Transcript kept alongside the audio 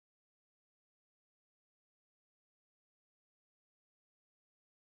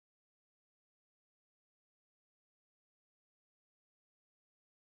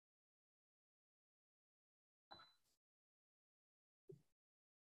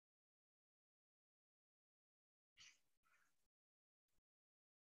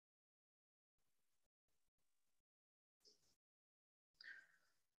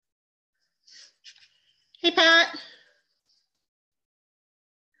Hey, Pat.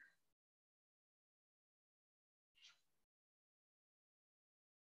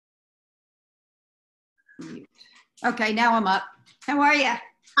 Okay, now I'm up. How are you?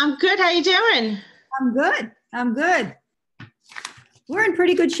 I'm good. How you doing? I'm good. I'm good. We're in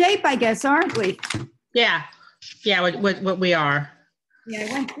pretty good shape, I guess, aren't we? Yeah. Yeah, what we are. Yeah,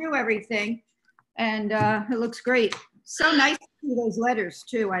 I went through everything, and it looks great. So nice to see those letters,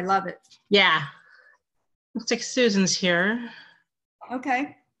 too. I love it. Yeah. Looks like Susan's here.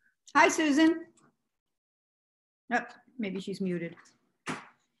 Okay. Hi, Susan. Oh, maybe she's muted.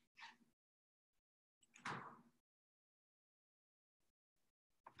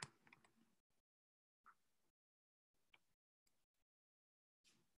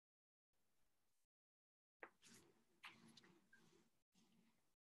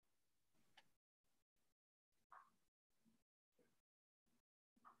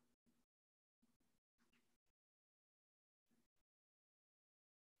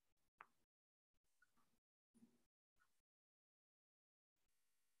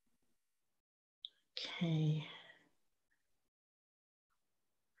 Okay.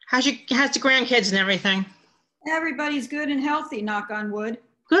 How's the grandkids and everything? Everybody's good and healthy, knock on wood.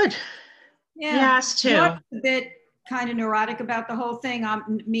 Good. Yeah. Yes, too. Dawn's a bit kind of neurotic about the whole thing.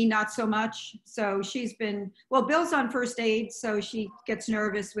 Me, not so much. So she's been, well, Bill's on first aid, so she gets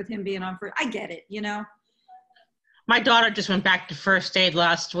nervous with him being on first. I get it, you know? My daughter just went back to first aid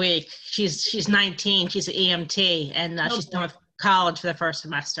last week. She's 19. She's an EMT, and she's done with college for the first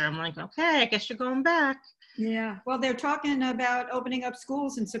semester. I'm like, okay, I guess you're going back. Yeah. Well, they're talking about opening up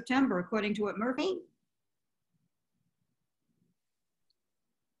schools in September, according to what Murphy.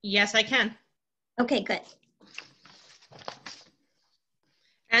 Yes, I can. Okay, good.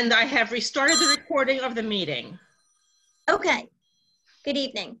 And I have restarted the recording of the meeting. Okay. Good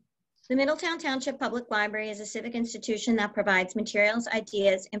evening. The Middletown Township Public Library is a civic institution that provides materials,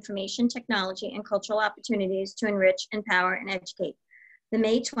 ideas, information, technology, and cultural opportunities to enrich, empower, and educate. The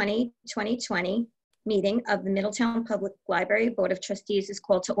May 20, 2020 meeting of the Middletown Public Library Board of Trustees is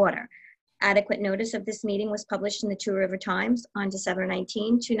called to order. Adequate notice of this meeting was published in the Two River Times on December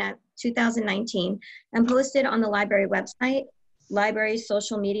 19, 2019, and posted on the library website, library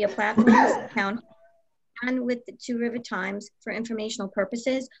social media platforms, town, and with the Two River Times for informational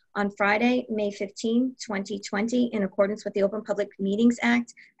purposes on Friday, May 15, 2020, in accordance with the Open Public Meetings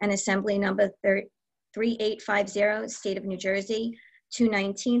Act and Assembly Number 3850, State of New Jersey,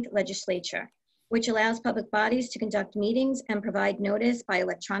 219th Legislature, which allows public bodies to conduct meetings and provide notice by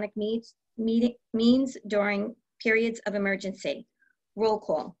electronic means during periods of emergency. Roll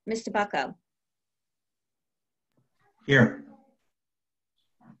call. Mr. Bucko. Here.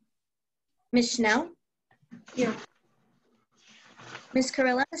 Ms. Schnell. Here. Ms.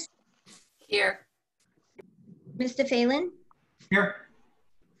 Carrillas. Here. Mr. Phelan. Here.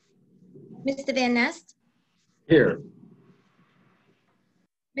 Mr. Van Nest. Here.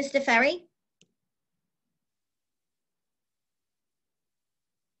 Mr. Ferry.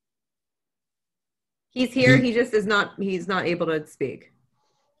 He's here. He just is not, he's not able to speak.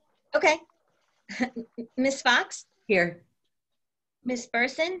 Okay. Ms. Fox. Here. Ms.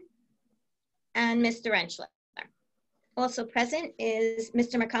 Burson. And Mr. Rentschler. Also present is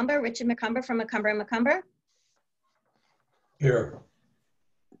Mr. McCumber, Richard McCumber from McCumber & McCumber. Here.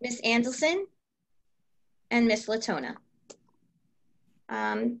 Ms. Anderson and Ms. Latona.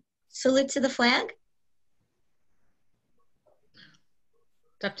 Salute to the flag.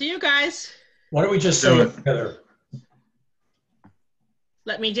 It's up to you guys. Why don't we just say it together?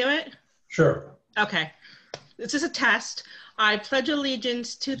 Let me do it? Sure. Okay. This is a test. I pledge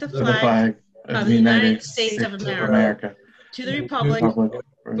allegiance to the The flag flag of the United States of America, to the republic for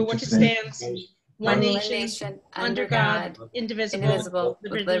which it stands, one nation, under God, indivisible,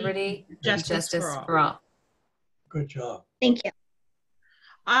 with liberty and justice for all. Good job. Thank you.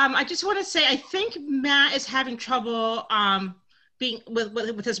 I just want to say, I think Matt is having trouble being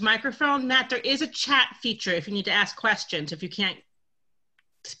with his microphone. Matt, there is a chat feature if you need to ask questions, if you can't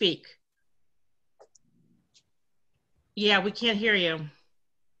speak. Yeah, we can't hear you.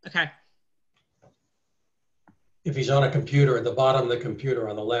 Okay. If he's on a computer, at the bottom of the computer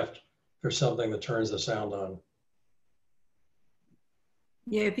on the left, there's something that turns the sound on.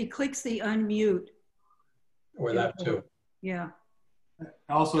 Yeah, if he clicks the unmute. Or that too. Yeah.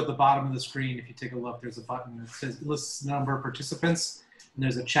 Also at the bottom of the screen, if you take a look, there's a button that says lists number of participants, and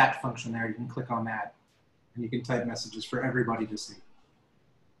there's a chat function there. You can click on that, and you can type messages for everybody to see.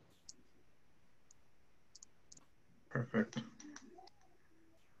 Perfect.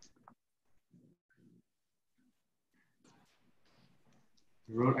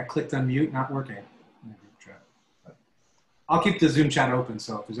 I clicked on mute, not working. I'll keep the Zoom chat open,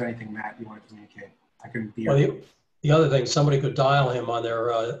 so if there's anything, Matt, you want to communicate, I can be Well, here. the other thing, somebody could dial him on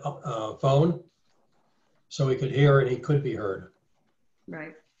their phone so he could hear and he could be heard.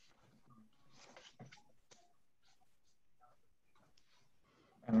 Right.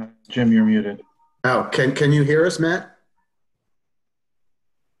 Jim, you're muted. Oh, can you hear us, Matt?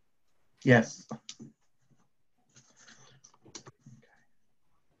 Yes.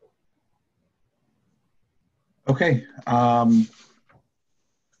 Okay.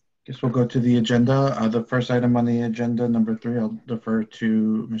 Guess we'll go to the agenda. The first item on the agenda, number 3, I'll defer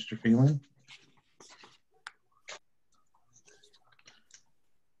to Mr. Phelan.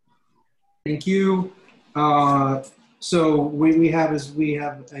 Thank you. So we have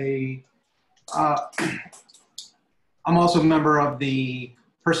a, I'm also a member of the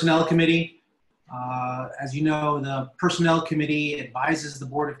Personnel Committee. As you know, the Personnel Committee advises the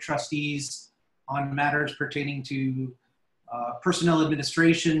Board of Trustees on matters pertaining to personnel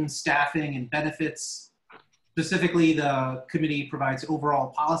administration, staffing, and benefits. Specifically, the committee provides overall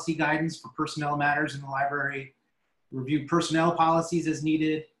policy guidance for personnel matters in the library, review personnel policies as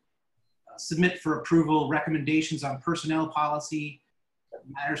needed, submit for approval recommendations on personnel policy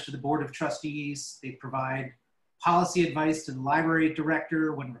matters to the Board of Trustees. They provide policy advice to the library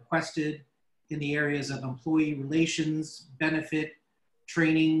director when requested in the areas of employee relations, benefit,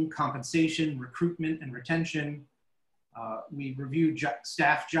 training, compensation, recruitment, and retention. We review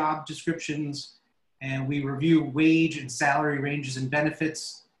staff job descriptions, and we review wage and salary ranges and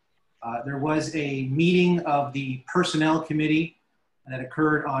benefits. There was a meeting of the Personnel Committee that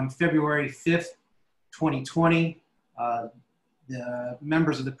occurred on February 5th, 2020. The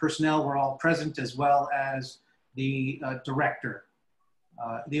members of the personnel were all present, as well as the director.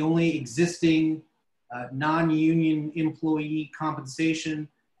 The only existing non-union employee compensation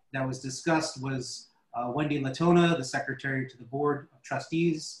that was discussed was Wendy Latona, the secretary to the Board of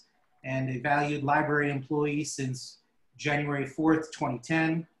Trustees, and a valued library employee since January 4th,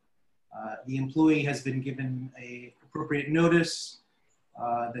 2010. The employee has been given an appropriate notice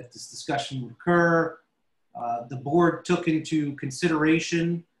that this discussion would occur. The board took into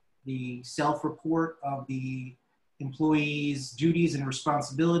consideration the self-report of the employee's duties and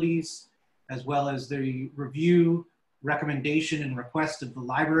responsibilities, as well as the review, recommendation, and request of the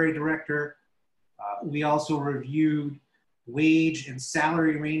library director. We also reviewed wage and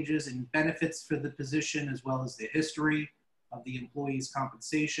salary ranges and benefits for the position, as well as the history of the employee's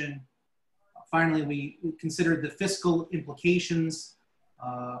compensation. Finally, we considered the fiscal implications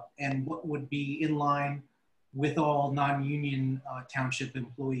and what would be in line with all non-union township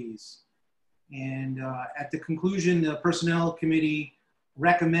employees. And at the conclusion, the Personnel Committee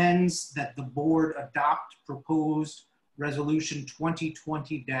recommends that the board adopt proposed Resolution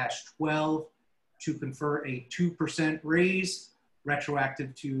 2020-12 to confer a 2% raise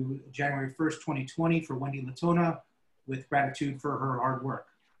retroactive to January 1st, 2020 for Wendy Latona, with gratitude for her hard work.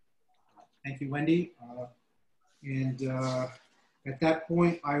 Thank you, Wendy. At that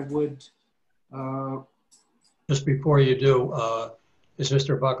point, I would... Just before you do, is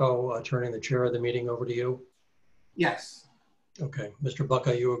Mr. Bucko turning the chair of the meeting over to you? Yes. Okay. Mr.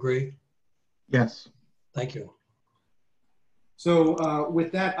 Bucko, you agree? Yes. Thank you. So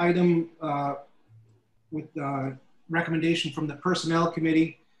with that item, with recommendation from the Personnel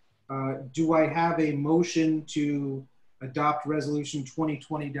Committee, do I have a motion to adopt Resolution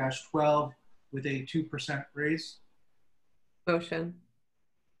 2020-12 with a 2% raise? Motion.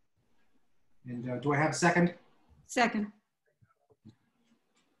 And do I have a second? Second.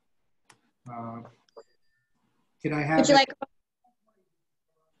 Can I have? Would you like?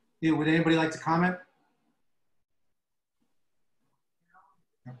 Yeah, would anybody like to comment?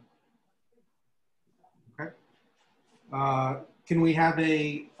 Okay. Can we have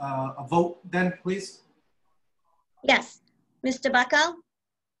a vote then, please? Yes. Mr. Bucko?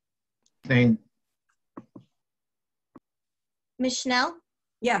 Abstain. Ms. Schnell?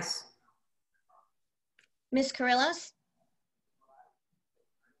 Yes. Ms. Carrillos?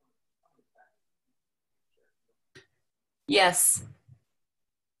 Yes.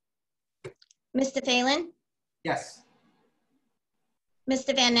 Mr. Phelan? Yes.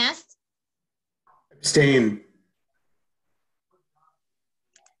 Mr. Van Nest? Abstain.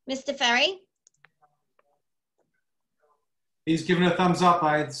 Mr. Ferry? He's giving a thumbs up.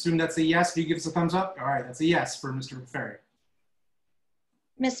 I assume that's a yes. He gives a thumbs up. All right, that's a yes for Mr. Ferry.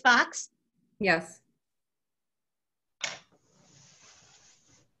 Ms. Fox? Yes.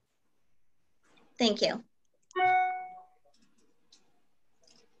 Thank you.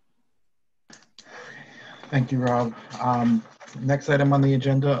 Thank you, Rob. Next item on the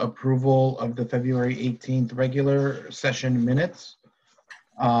agenda, approval of the February 18th regular session minutes.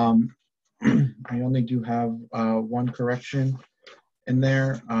 I only do have one correction in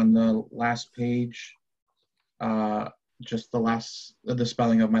there on the last page. Just the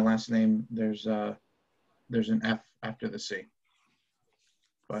spelling of my last name. There's an F after the C.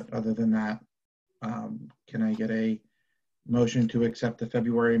 But other than that, can I get a motion to accept the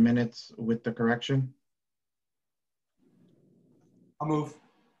February minutes with the correction? I'll move.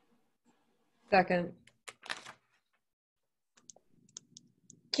 Second.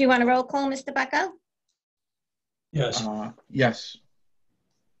 Do you want a roll call, Mr. Bucko? Yes. Yes.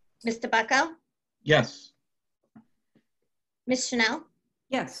 Mr. Bucko? Yes. Ms. Chanel?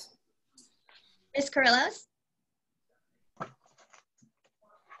 Yes. Ms. Carrillos?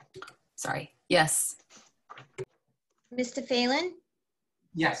 Sorry. Yes. Mr. Phelan?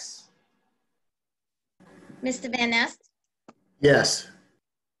 Yes. Mr. Van Ness? Yes.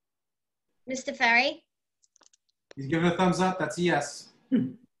 Mr. Ferry? He's giving a thumbs up. That's a yes.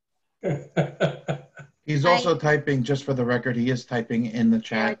 He's also typing, just for the record, he is typing in the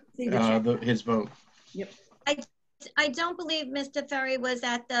chat, see the chat. his vote. Yep. I don't believe Mr. Ferry was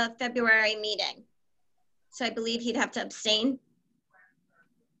at the February meeting. So I believe he'd have to abstain.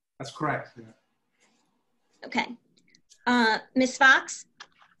 That's correct. Okay. Ms. Fox?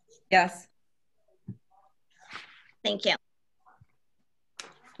 Yes. Thank you.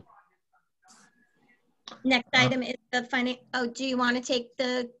 Next item is the oh, do you want to take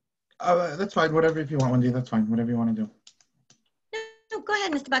the, That's fine, whatever, if you want, Wendy, that's fine, whatever you want to do. no, go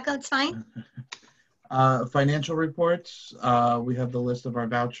ahead, Mr. Bucko, it's fine. Financial reports, we have the list of our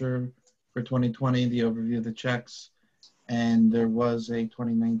voucher for 2020, the overview of the checks, and there was a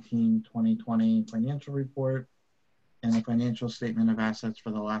 2019-2020 financial report and a financial statement of assets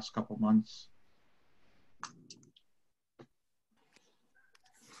for the last couple months.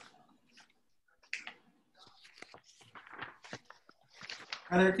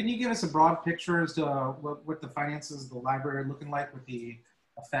 Heather, can you give us a broad picture as to what the finances of the library are looking like with the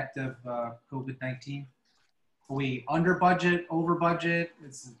effect of COVID-19? Are we under budget, over budget?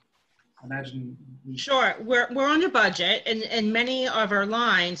 Imagine. Sure, we're under budget in many of our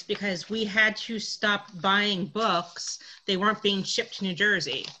lines because we had to stop buying books. They weren't being shipped to New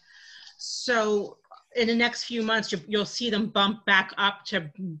Jersey. So in the next few months, you'll see them bump back up to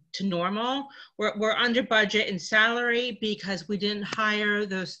normal. We're under budget in salary because we didn't hire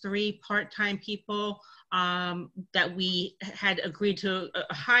those 3 part-time people that we had agreed to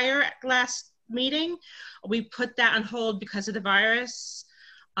hire at last meeting. We put that on hold because of the virus.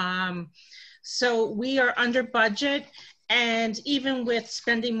 So we are under budget, and even with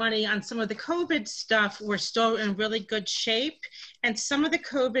spending money on some of the COVID stuff, we're still in really good shape. And some of the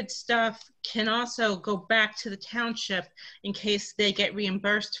COVID stuff can also go back to the township in case they get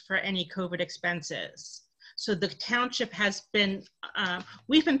reimbursed for any COVID expenses. So the township has been,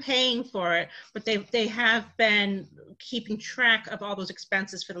 we've been paying for it, but they have been keeping track of all those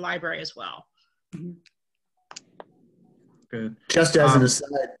expenses for the library as well. Good. Just as an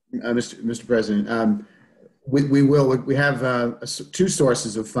aside, Mr. President, we have 2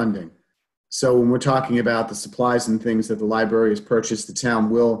 sources of funding. So when we're talking about the supplies and things that the library has purchased, the town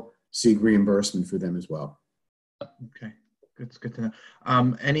will seek reimbursement for them as well. Okay, it's good to know.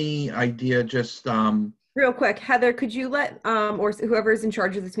 Any idea, just Real quick, Heather, could you let, or whoever's in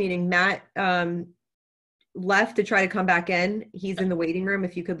charge of this meeting, Matt left to try to come back in. He's in the waiting room.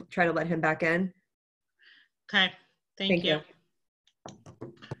 If you could try to let him back in. Okay, thank you.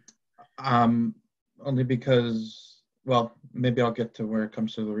 Only because, well, maybe I'll get to where it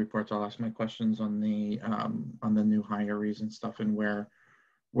comes to the reports. I'll ask my questions on the new hirees and stuff, and where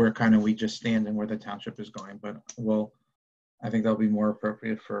kind of we just stand and where the township is going. But I think that'll be more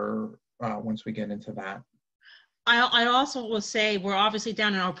appropriate for once we get into that. I also will say we're obviously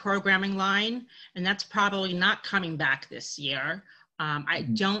down in our programming line, and that's probably not coming back this year. I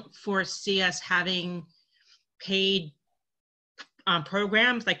don't foresee us having paid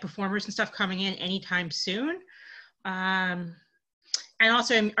programs like performers and stuff coming in anytime soon. And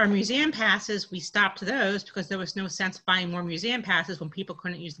also our museum passes, we stopped those because there was no sense buying more museum passes when people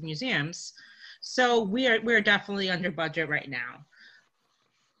couldn't use the museums. So we're definitely under budget right now.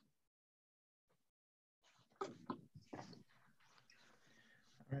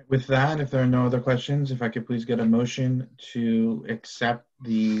 All right, with that, if there are no other questions, if I could please get a motion to accept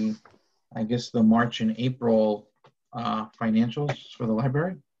the March and April financials for the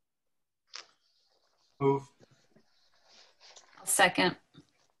library. Move. Second.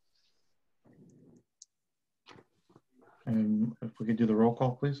 And if we could do the roll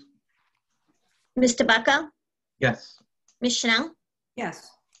call, please. Mr. Bucko? Yes. Ms. Chanel, Yes.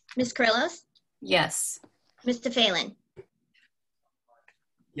 Ms. Carrillos, Yes. Mr. Phelan,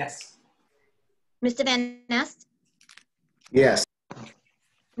 Yes. Mr. Van Ness, Yes.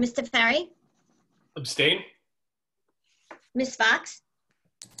 Mr. Ferry, Abstain? Ms. Fox.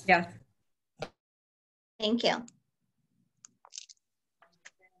 Yes. Thank you.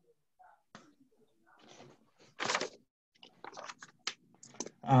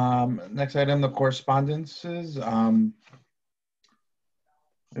 Next item, the correspondences.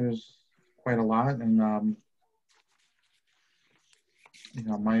 There's quite a lot, and you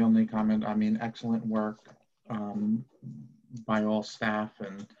know, my only comment, I mean, excellent work by all staff,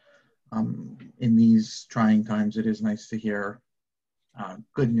 and in these trying times, it is nice to hear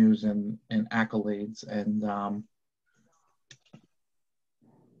good news and accolades, and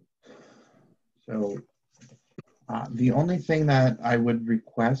so the only thing that I would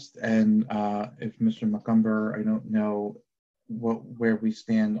request, and if Mr. McCumber, I don't know where we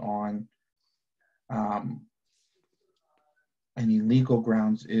stand on any legal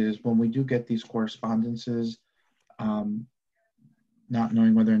grounds, is when we do get these correspondences, not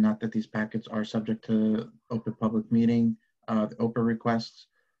knowing whether or not that these packets are subject to open public meeting, the open requests,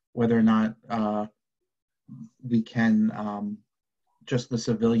 whether or not we can just the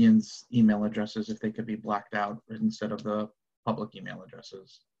civilians' email addresses, if they could be blacked out instead of the public email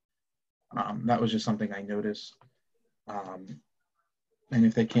addresses. That was just something I noticed. And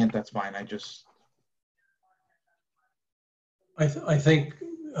if they can't, that's fine. I think,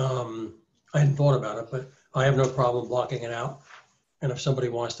 I hadn't thought about it, but I have no problem blocking it out. And if somebody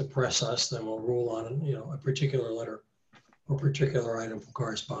wants to press us, then we'll rule on, you know, a particular letter or particular item for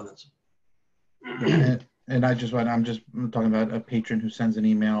correspondence. And I'm just talking about a patron who sends an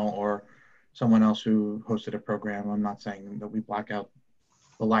email or someone else who hosted a program. I'm not saying that we block out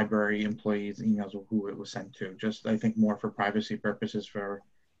the library employees' emails of who it was sent to. Just, I think, more for privacy purposes for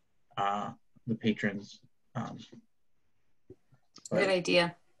the patrons. Good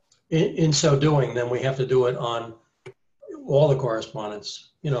idea. In so doing, then we have to do it on all the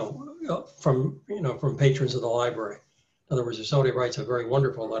correspondence, from patrons of the library. In other words, if somebody writes a very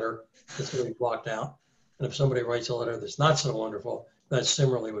wonderful letter, it's going to be blocked out. And if somebody writes a letter that's not so wonderful, that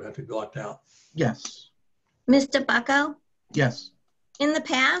similarly would have to be blocked out. Yes. Mr. Bucko, Yes. in the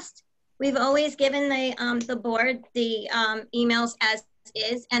past, we've always given the board the emails as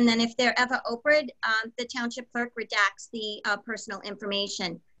is, and then if they're ever opened, the township clerk redacts the personal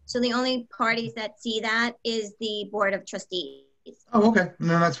information. So the only parties that see that is the Board of Trustees. Oh, okay.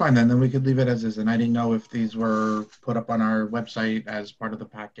 No, that's fine then. Then we could leave it as is. And I didn't know if these were put up on our website as part of the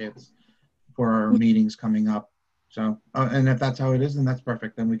packets for our meetings coming up. So, and if that's how it is, then that's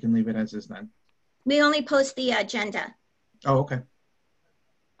perfect. Then we can leave it as is then. We only post the agenda. Oh, okay.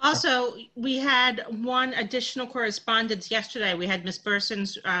 Also, we had one additional correspondence yesterday. We had Ms.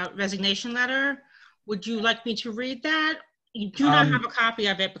 Burson's resignation letter. Would you like me to read that? You do not have a copy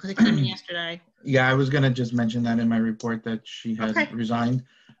of it because it came in yesterday. Yeah, I was going to just mention that in my report that she had resigned.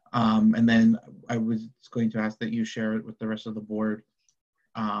 And then I was going to ask that you share it with the rest of the board,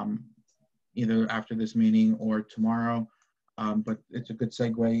 either after this meeting or tomorrow. But it's a good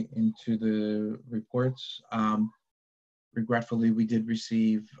segue into the reports. Regretfully, we did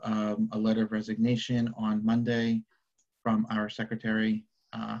receive a letter of resignation on Monday from our secretary,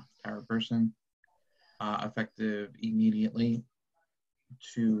 Tara Burson, effective immediately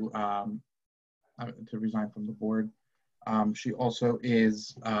to resign from the board. She also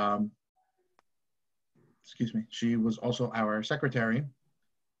is, she was also our secretary.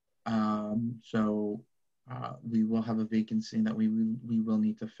 So we will have a vacancy that we will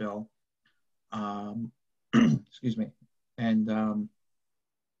need to fill. Excuse me. And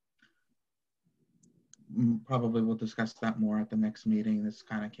probably we'll discuss that more at the next meeting. This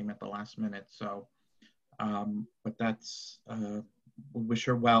kind of came at the last minute. So, but that's, we wish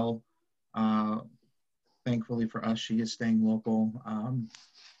her well. Thankfully for us, she is staying local.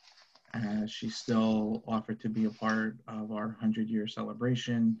 She still offered to be a part of our 100-year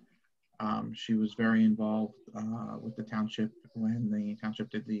celebration. She was very involved with the township when the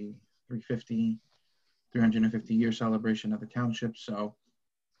township did the 350-year celebration of the township. So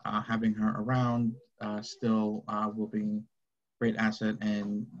having her around still will be a great asset.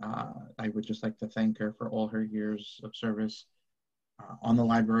 And I would just like to thank her for all her years of service on the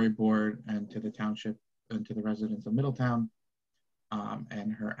library board and to the township and to the residents of Middletown.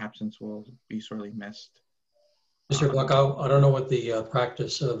 And her absence will be sorely missed. Mr. Bucko, I don't know what the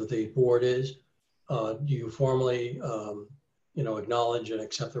practice of the board is. Do you formally, acknowledge and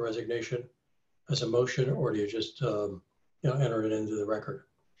accept the resignation as a motion, or do you just, enter it into the record?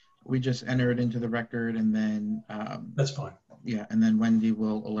 we just enter it into the record, and then That's fine. yeah, and then Wendy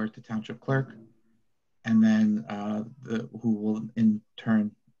will alert the township clerk, and then who will in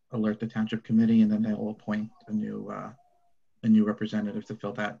turn alert the township committee, and then they will appoint a new representative to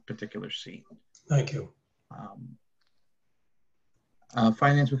fill that particular seat. Thank you.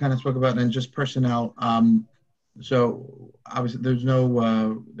 Finance we kind of spoke about, and just personnel. So obviously there was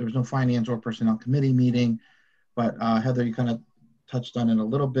no finance or personnel committee meeting, but Heather, you kind of touched on it a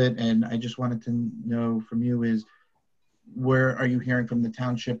little bit, and I just wanted to know from you is, where are you hearing from the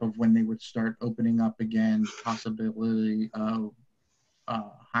township of when they would start opening up again, possibility of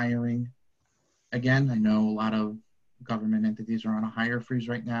hiring again? I know a lot of government entities are on a hire freeze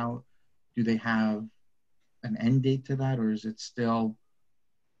right now. Do they have an end date to that, or is it still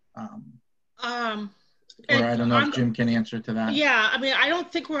or I don't know if Jim can answer to that. Yeah, I mean, I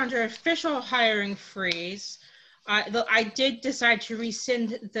don't think we're under official hiring freeze. I did decide to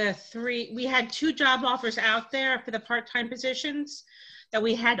rescind the 3. We had 2 job offers out there for the part-time positions that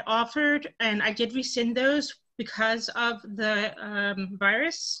we had offered, and I did rescind those because of the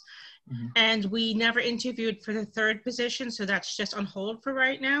virus. Mm-hmm. And we never interviewed for the 3rd position, so that's just on hold for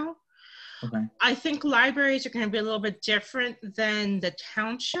right now. Okay. I think libraries are going to be a little bit different than the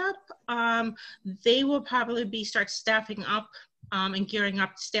township. They will probably start staffing up and gearing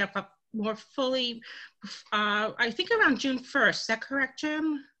up to staff up more fully, I think around June 1st. Is that correct,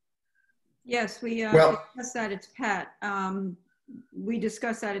 Jim? Yes, we discussed that. It's Pat. We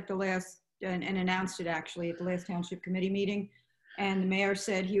discussed that at the last, and announced it actually at the last township committee meeting. And the mayor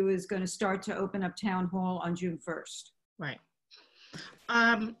said he was going to start to open up town hall on June 1st. Right.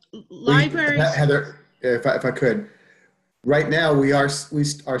 Libraries. Heather, if I could, right now we are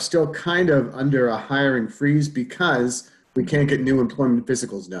still kind of under a hiring freeze because we can't get new employment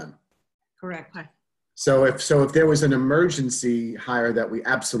physicals done. Correct. So if there was an emergency hire that we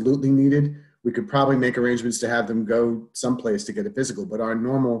absolutely needed, we could probably make arrangements to have them go someplace to get a physical. But our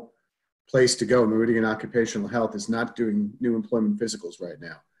normal place to go, Meridian Occupational Health, is not doing new employment physicals right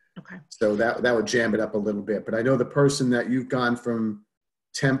now. Okay. So that would jam it up a little bit. But I know the person that you've gone from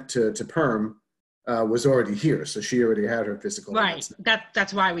temp to perm was already here, so she already had her physical. Right.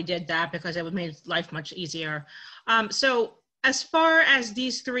 That's why we did that, because it would make life much easier. So as far as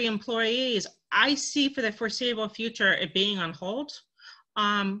these 3 employees, I see for the foreseeable future it being on hold.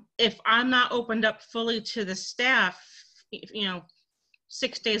 If I'm not opened up fully to the staff,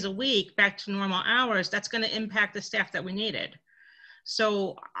 6 days a week back to normal hours, that's going to impact the staff that we needed.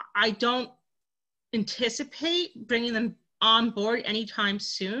 So I don't anticipate bringing them on board anytime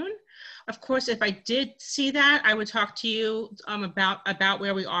soon. Of course, if I did see that, I would talk to you about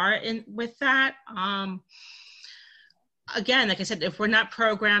where we are with that. Again, like I said, if we're not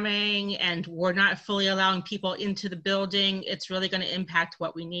programming and we're not fully allowing people into the building, it's really going to impact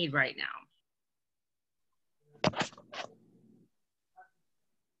what we need right now.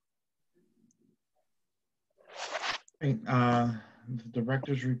 Great. The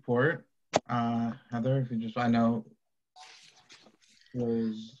director's report. Heather, if you just, I know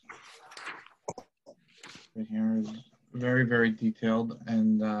was right here is very, very detailed,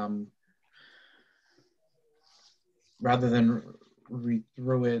 and rather than read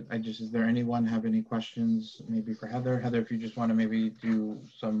through it, is there anyone have any questions maybe for Heather? Heather, if you just want to maybe do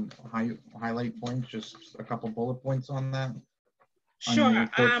some highlight points, just a couple bullet points on that. Sure. On your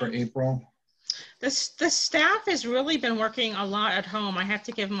report for April. The staff has really been working a lot at home. I have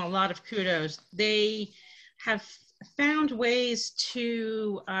to give them a lot of kudos. They have found ways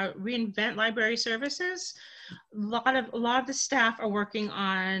to reinvent library services. A lot of the staff are working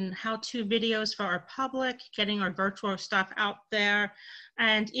on how-to videos for our public, getting our virtual stuff out there.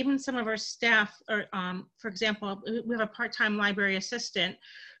 And even some of our staff are, for example, we have a part-time library assistant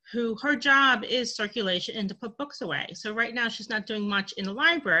who her job is circulation and to put books away. So right now she's not doing much in the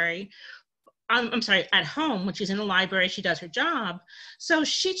library. I'm sorry, at home, when she's in the library, she does her job. So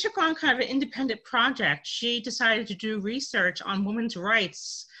she took on kind of an independent project. She decided to do research on women's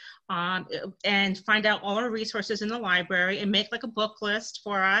rights and find out all our resources in the library and make like a book list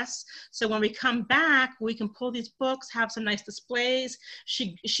for us. So when we come back, we can pull these books, have some nice displays.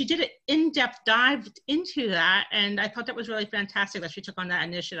 She did an in-depth dive into that, and I thought that was really fantastic that she took on that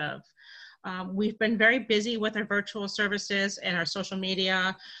initiative. We've been very busy with our virtual services and our social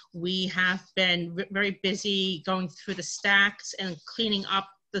media. We have been very busy going through the stacks and cleaning up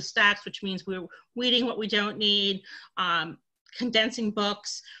the stacks, which means we're weeding what we don't need, condensing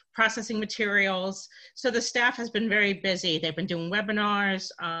books, processing materials. So the staff has been very busy. They've been doing webinars.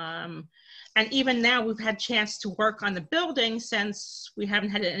 And even now we've had a chance to work on the building since we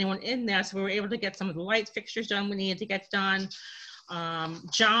haven't had anyone in there. So we were able to get some of the light fixtures done we needed to get done.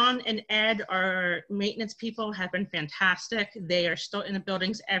 John and Ed, our maintenance people, have been fantastic. They are still in the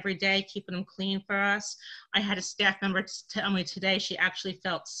buildings every day, keeping them clean for us. I had a staff member tell me today she actually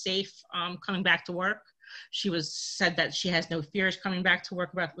felt safe coming back to work. She said that she has no fears coming back to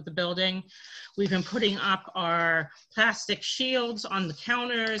work with the building. We've been putting up our plastic shields on the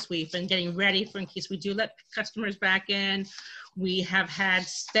counters. We've been getting ready for in case we do let customers back in. We have had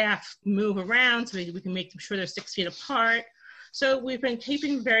staff move around so we can make sure they're 6 feet apart. So we've been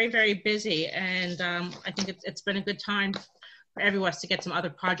keeping very, very busy, and I think it's been a good time for everyone to get some other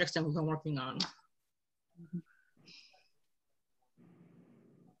projects that we've been working on.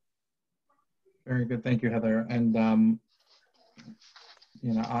 Very good, thank you, Heather. And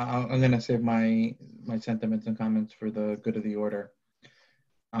you know, I'm going to save my sentiments and comments for the good of the order.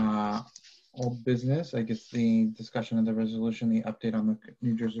 Old business, I guess the discussion of the resolution, the update on the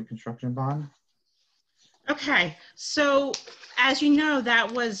New Jersey construction bond. Okay, so as you know,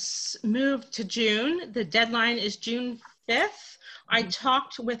 that was moved to June. The deadline is June 5th. I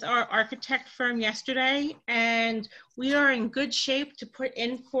talked with our architect firm yesterday, and we are in good shape to put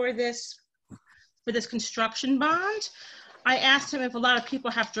in for this construction bond. I asked him if a lot of people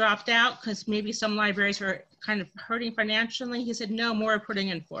have dropped out because maybe some libraries are kind of hurting financially. He said, no, more are putting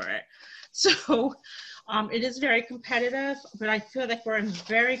in for it. So it is very competitive, but I feel like we're in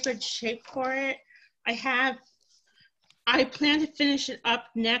very good shape for it. I plan to finish it up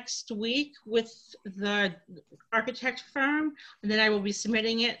next week with the architect firm, and then I will be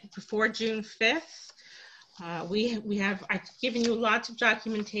submitting it before June 5th. I've given you lots of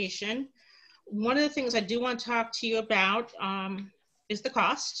documentation. One of the things I do want to talk to you about is the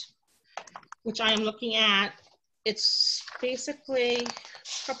cost, which I am looking at. It's basically a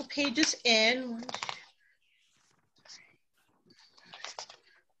couple pages in.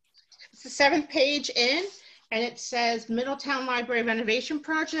 It's the 7th page in, and it says Middletown Library Renovation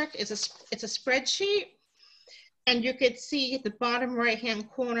Project. It's a spreadsheet, and you could see at the bottom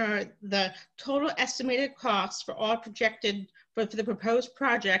right-hand corner the total estimated cost for all projected for the proposed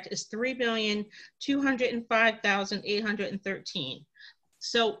project is $3,205,813.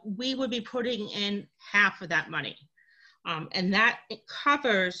 So we would be putting in half of that money, and that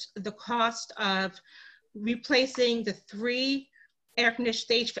covers the cost of replacing the 3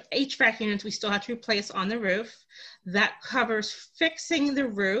 air-conditioned HVAC units we still have to replace on the roof. That covers fixing the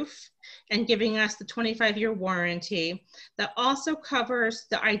roof and giving us the 25-year warranty. That also covers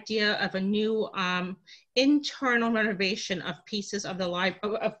the idea of a new internal renovation of pieces of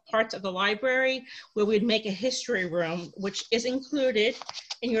of parts of the library, where we'd make a history room, which is included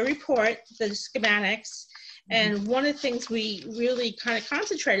in your report, the schematics. And one of the things we really kind of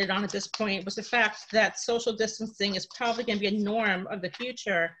concentrated on at this point was the fact that social distancing is probably going to be a norm of the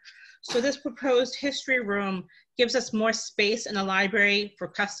future. So this proposed history room gives us more space in the library for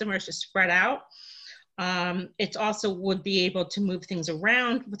customers to spread out. It also would be able to move things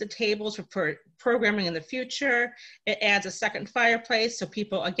around with the tables for programming in the future. It adds a second fireplace, so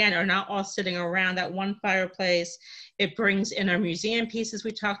people, again, are not all sitting around that one fireplace. It brings in our museum pieces we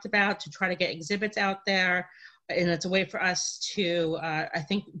talked about to try to get exhibits out there. And it's a way for us to, I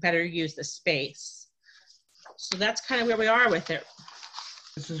think, better use the space. So that's kind of where we are with it.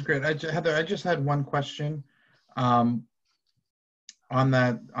 This is great. Heather, I just had one question. On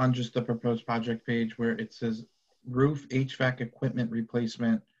just the proposed project page where it says roof HVAC equipment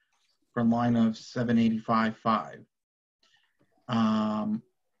replacement for line of 785.5.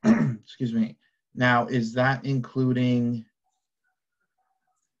 Excuse me. Now, is that including,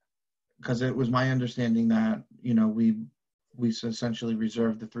 because it was my understanding that, you know, we essentially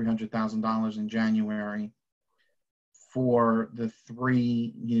reserved the $300,000 in January for the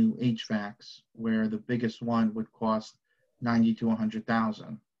 3 new HVACs, where the biggest one would cost $90,000 to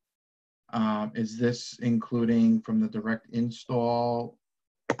 $100,000. Is this including from the direct install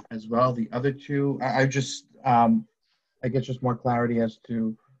as well, the other 2? I guess just more clarity as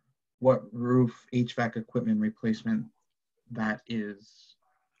to what roof HVAC equipment replacement that is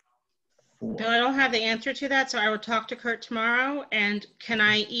for. Bill, I don't have the answer to that, so I will talk to Kurt tomorrow. And can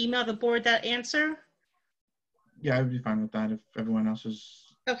I email the board that answer? Yeah, I would be fine with that if everyone else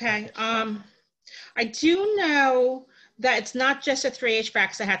is. Okay. I do know that it's not just the 3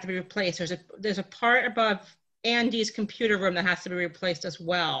 HVACs that have to be replaced. There's a part above Andy's computer room that has to be replaced as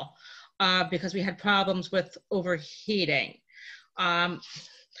well, because we had problems with overheating. I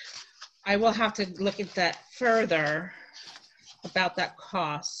will have to look at that further about that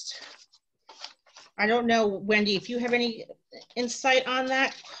cost. I don't know, Wendy, if you have any insight on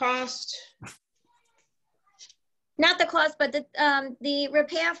that cost. not the cost, but the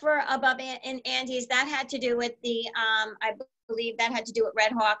repair for above and Andy's, that had to do with the, I believe that had to do with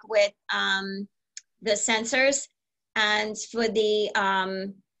Red Hawk with the sensors and for the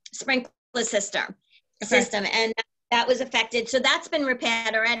sprinkler system, and that was affected. So that's been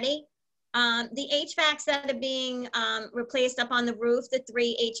repaired already. The HVACs that are being replaced up on the roof, the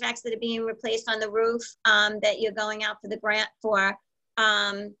 3 HVACs that are being replaced on the roof that you're going out for the grant for,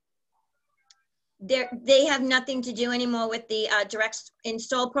 they have nothing to do anymore with the direct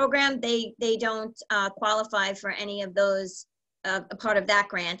install program. They don't qualify for any of those, a part of that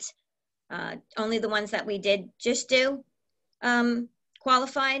grant. Only the ones that we did just do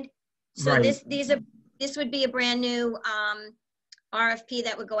qualified. So Right. this would be a brand new RFP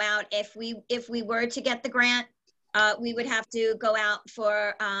that would go out. If we were to get the grant, we would have to go out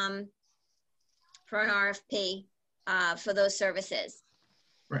for an RFP for those services.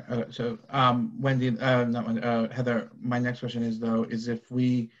 Right. So, Wendy, not Wendy, Heather, my next question is though, is if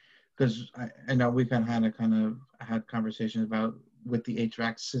we, because I know we've kind of had conversations about with the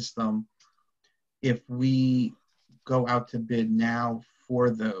HVAC system, if we go out to bid now for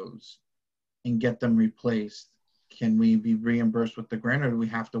those and get them replaced, can we be reimbursed with the grant, or do we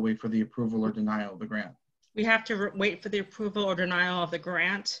have to wait for the approval or denial of the grant? We have to wait for the approval or denial of the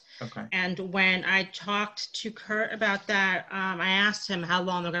grant. Okay. And when I talked to Kurt about that, I asked him how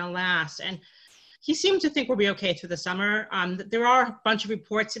long they're going to last. And he seemed to think we'll be okay through the summer. There are a bunch of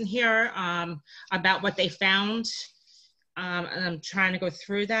reports in here about what they found. And I'm trying to go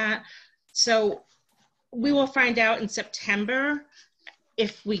through that. So we will find out in September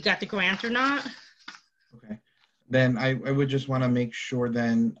if we got the grant or not. Okay. Then I would just want to make sure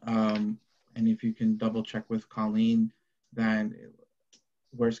then, and if you can double check with Colleen, then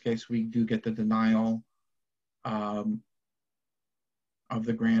worst case, we do get the denial of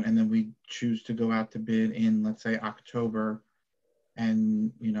the grant, and then we choose to go out to bid in, let's say, October,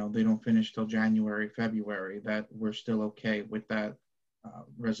 and they don't finish till January, February, that we're still okay with that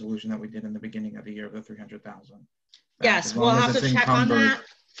resolution that we did in the beginning of the year of the 300,000. Yes, we'll have to check on that.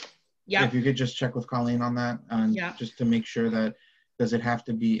 Yeah. If you could just check with Colleen on that, and just to make sure that, does it have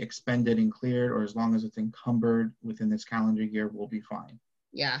to be expended and cleared, or as long as it's encumbered within this calendar year, we'll be fine?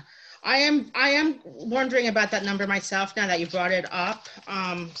 Yeah, I am wondering about that number myself now that you brought it up.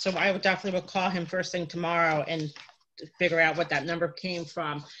 So I would definitely call him first thing tomorrow and figure out what that number came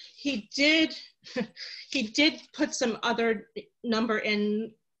from. He did put some other number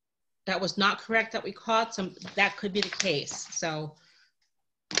in that was not correct that we caught. Some that could be the case. So.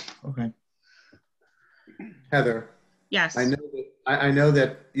 Okay. Heather. Yes. I know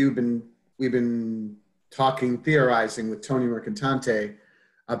that we've been theorizing with Tony Mercantante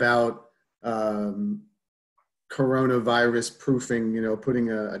about coronavirus proofing, putting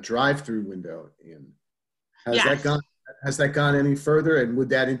a drive-through window in. Has that gone any further? And would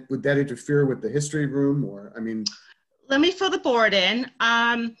that interfere with the history room, or, I mean? Let me fill the board in.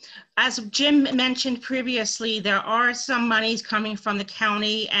 As Jim mentioned previously, there are some monies coming from the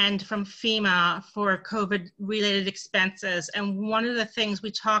county and from FEMA for COVID-related expenses. And one of the things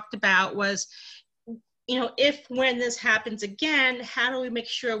we talked about was, if when this happens again, how do we make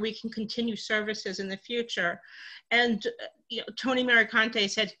sure we can continue services in the future? And Tony Mercantante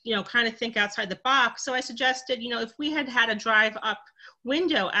said, kind of think outside the box. So I suggested, if we had a drive-up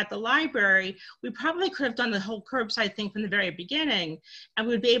window at the library, we probably could have done the whole curbside thing from the very beginning, and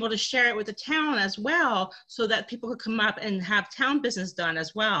we would be able to share it with the town as well, so that people could come up and have town business done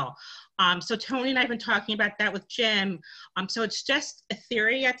as well. So Tony and I have been talking about that with Jim. So it's just a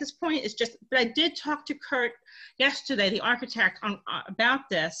theory at this point. But I did talk to Kurt yesterday, the architect, about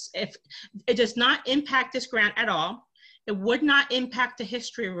this. If it does not impact this grant at all, it would not impact the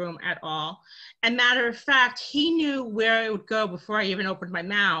history room at all. And matter of fact, he knew where it would go before I even opened my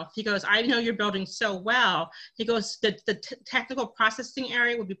mouth. He goes, I know your building so well. He goes, the technical processing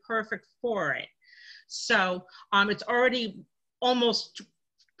area would be perfect for it. So it's already almost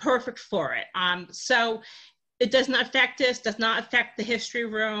perfect for it. So it does not affect this, does not affect the history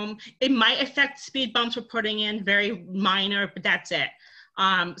room. It might affect speed bumps we're putting in, very minor, but that's it.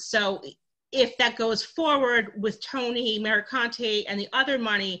 So if that goes forward with Tony Mercantante and the other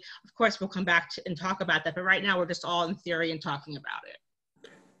money, of course, we'll come back and talk about that. But right now, we're just all in theory and talking about it.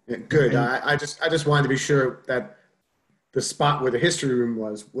 Yeah, good. I just wanted to be sure that the spot where the history room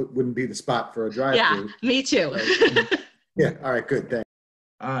was wouldn't be the spot for a drive-through. Yeah, me too. Yeah. All right. Good. Thanks.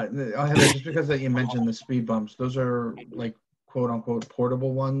 Just because that you mentioned the speed bumps, those are like quote unquote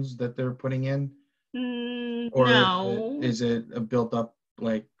portable ones that they're putting in, or no, is it a built up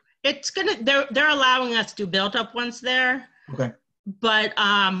like? It's they're allowing us to do built up ones there. Okay. But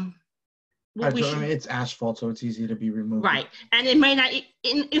what we I should, mean, it's asphalt, so it's easy to be removed. right. And it may not,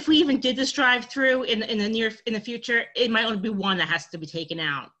 if we even did this drive-through in the future, it might only be one that has to be taken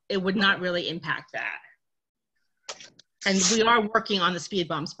out. It would not really impact that. And we are working on the speed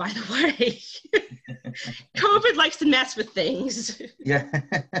bumps, by the way. COVID likes to mess with things. Yeah.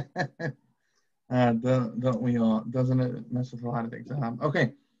 Don't we all? Doesn't it mess with a lot of things?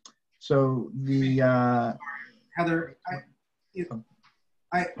 Okay. So the Heather, this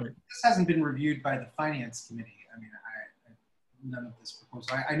hasn't been reviewed by the finance committee. I mean, none of this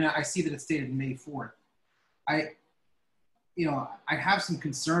proposal. I know, I see that it's dated May 4th. I have some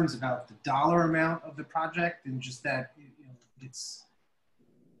concerns about the dollar amount of the project, and just that, it's,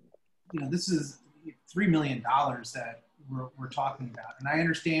 this is $3 million that we're talking about. And I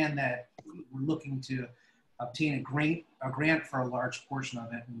understand that we're looking to obtain a grant for a large portion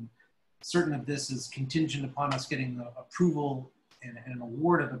of it. And certain of this is contingent upon us getting the approval and an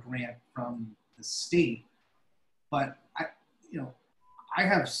award of a grant from the state. But I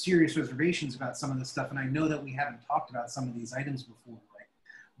have serious reservations about some of this stuff, and I know that we haven't talked about some of these items before, like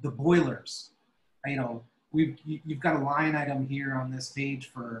the boilers. You've got a line item here on this page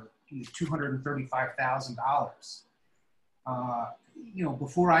for $235,000.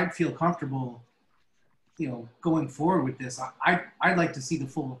 Before I'd feel comfortable, going forward with this, I'd like to see the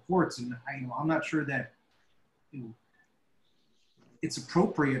full reports, and I'm not sure that it's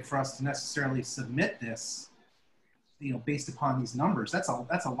appropriate for us to necessarily submit this, based upon these numbers. That's a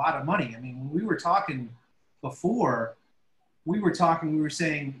lot of money. I mean, when we were talking before, we were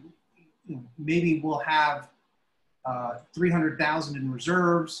saying, maybe we'll have 300,000 in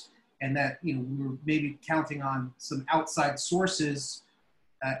reserves, and that, we were maybe counting on some outside sources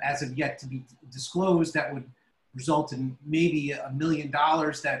as of yet to be disclosed that would result in maybe $1 million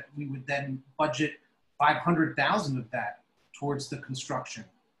that we would then budget 500,000 of that towards the construction.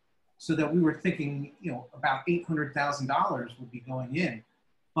 So that we were thinking, about $800,000 would be going in.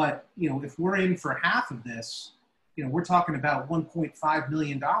 But, if we're in for half of this, we're talking about $1.5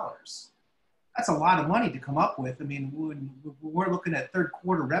 million. That's a lot of money to come up with. I mean, when we're looking at third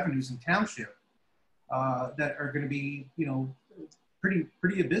quarter revenues in township that are going to be,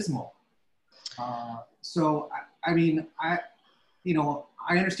 pretty abysmal. So I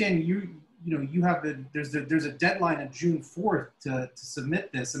understand you have there's a deadline of June 4th to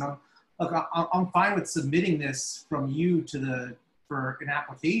submit this, and I'm fine with submitting this from you for an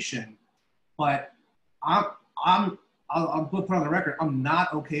application, but I'll put on the record, I'm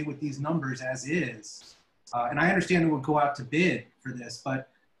not okay with these numbers as is. And I understand it would go out to bid for this, but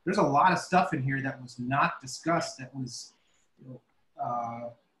there's a lot of stuff in here that was not discussed that was,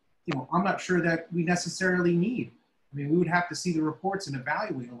 I'm not sure that we necessarily need. I mean, we would have to see the reports and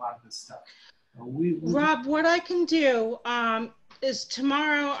evaluate a lot of this stuff. Rob, what I can do is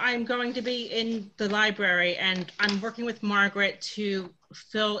tomorrow I'm going to be in the library, and I'm working with Margaret to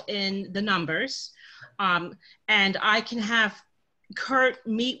fill in the numbers. And I can have Kurt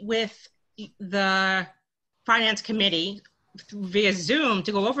meet with the finance committee via Zoom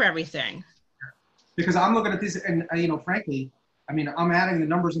to go over everything. Because I'm looking at this, and frankly, I mean, I'm adding the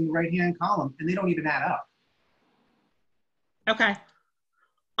numbers in the right-hand column, and they don't even add up. Okay.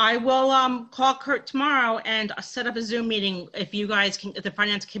 I will call Kurt tomorrow and set up a Zoom meeting if you guys can, if the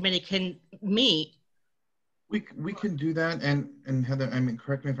finance committee can meet. We can do that, and Heather, I mean,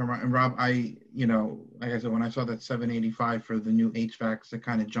 correct me if I'm wrong, and Rob, like I said, when I saw that 785 for the new HVACs, it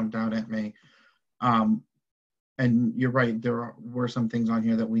kind of jumped out at me. And you're right, there were some things on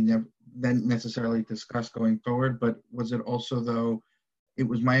here that we never then necessarily discussed going forward, but was it also, though, it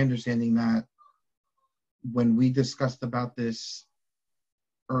was my understanding that when we discussed about this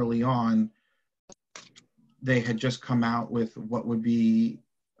early on, they had just come out with what would be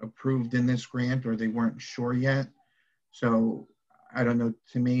approved in this grant, or they weren't sure yet. So I don't know,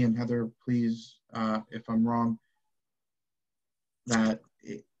 to me, and Heather, please, if I'm wrong, that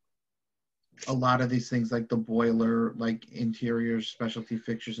a lot of these things like the boiler, like interior specialty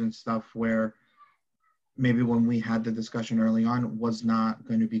fixtures and stuff, where maybe when we had the discussion early on was not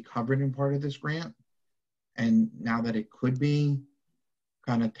going to be covered in part of this grant. And now that it could be,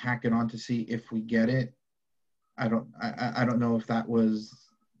 kind of tack it on to see if we get it. I don't know if that was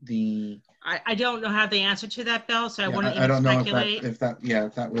the. I don't know how the answer to that, Bill, so I wouldn't I don't even know speculate. if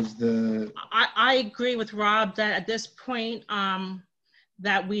that was the. I agree with Rob that at this point,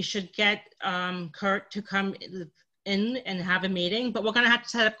 that we should get Kurt to come in and have a meeting, but we're going to have to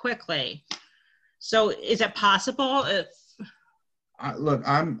set up quickly. So is it possible if? Look,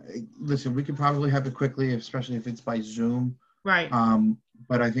 listen, we could probably have it quickly, especially if it's by Zoom. Right.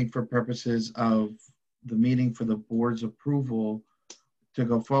 But I think for purposes of the meeting for the board's approval, to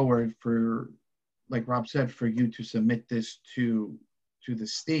go forward for, like Rob said, for you to submit this to the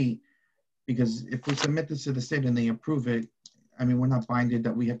state, because if we submit this to the state and they approve it, I mean, we're not binded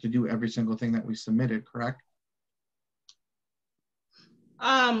that we have to do every single thing that we submitted, correct?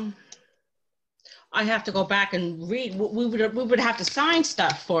 I have to go back and read. We would have to sign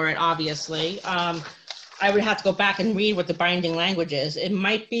stuff for it, obviously. I would have to go back and read what the binding language is. It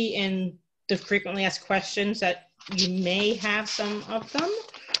might be in the frequently asked questions that you may have some of them.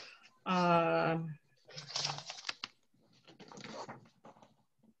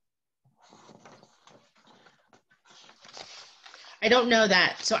 I don't know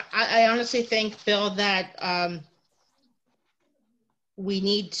that. So I honestly think, Bill, that we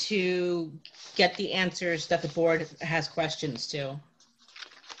need to get the answers that the board has questions to.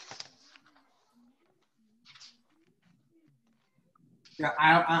 Yeah,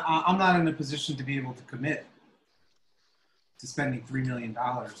 I'm not in a position to be able to commit to spending $3 million.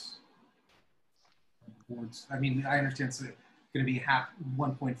 I mean, I understand it's going to be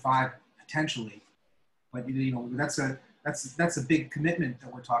 1.5 potentially, but you know, that's a big commitment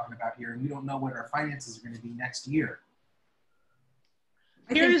that we're talking about here, and we don't know what our finances are going to be next year.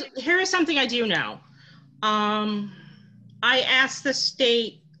 Here is something I do know. I asked the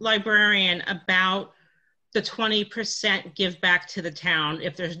state librarian about the 20% give back to the town.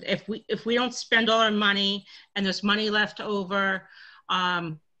 If we don't spend all our money and there's money left over,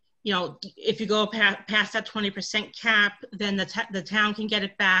 you know, if you go past that 20% cap, then the town can get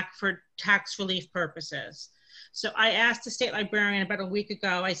it back for tax relief purposes. So I asked the state librarian about a week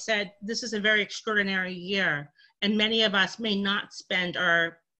ago, I said, this is a very extraordinary year, and many of us may not spend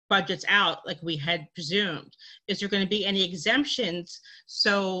our budgets out like we had presumed. Is there going to be any exemptions?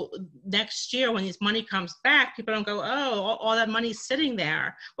 So next year when this money comes back, people don't go, oh, all that money's sitting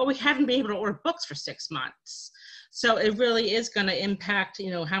there. Well, we haven't been able to order books for 6 months. So it really is going to impact,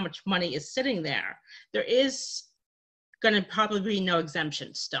 you know, how much money is sitting there. There is going to probably be no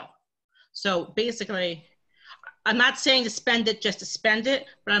exemption still. So basically, I'm not saying to spend it just to spend it,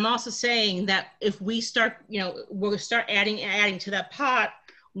 but I'm also saying that if we start, you know, we'll start adding to that pot,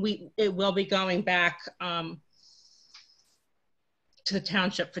 it will be going back to the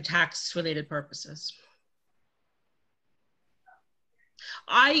township for tax related purposes.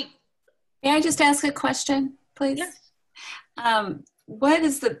 May I just ask a question, please? Yes. What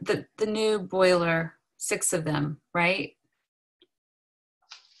is the new boiler? 6 of them, right?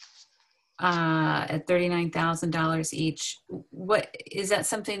 At $39,000 each. What is that,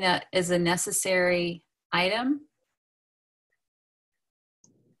 something that is a necessary item?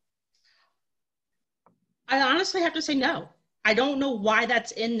 I honestly have to say no. I don't know why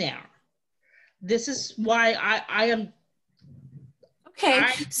that's in there. This is why I am. Okay,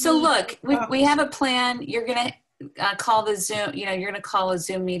 so look, we have a plan. You're gonna call the Zoom, you know, you're gonna call a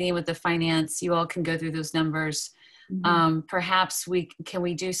Zoom meeting with the finance. You all can go through those numbers. Mm-hmm. Perhaps can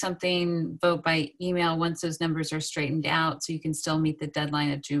we do something, vote by email once those numbers are straightened out so you can still meet the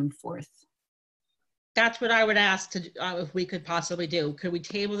deadline of June 4th? That's what I would ask to, if we could possibly do. Could we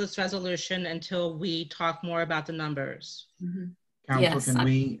table this resolution until we talk more about the numbers? Mm-hmm. Council, Yes.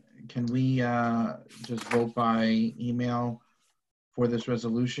 Can we just vote by email for this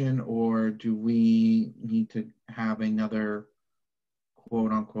resolution, or do we need to have another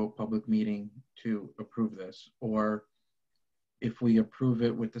quote unquote public meeting to approve this? Or if we approve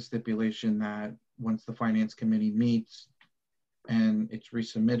it with the stipulation that once the finance committee meets and it's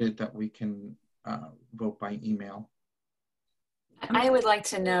resubmitted, that we can vote by email? I would like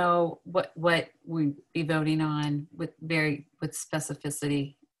to know what we'd be voting on with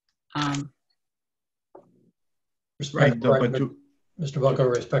specificity. Right, Mr. Bucko,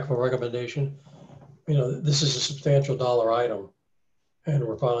 respectful recommendation. You know, this is a substantial dollar item and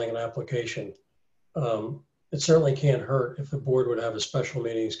we're filing an application. It certainly can't hurt if the board would have a special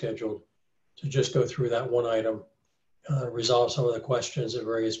meeting scheduled to just go through that one item, resolve some of the questions that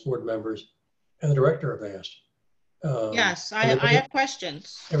various board members and the director have asked. Yes, I have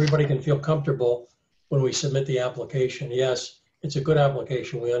questions. Everybody can feel comfortable when we submit the application. Yes, it's a good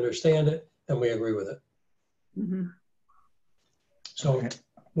application. We understand it and we agree with it. Mm-hmm. So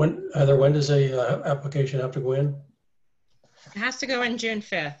when does a application have to go in? It has to go in June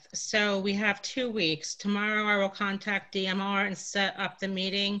 5th. So we have 2 weeks. Tomorrow I will contact DMR and set up the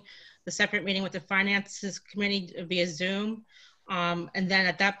meeting, the separate meeting with the finances committee via Zoom. And then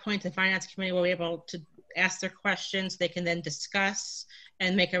at that point, the finance committee will be able to ask their questions. They can then discuss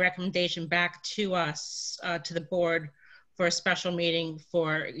and make a recommendation back to us, to the board, for a special meeting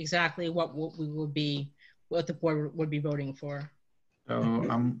for exactly what the board would be voting for. So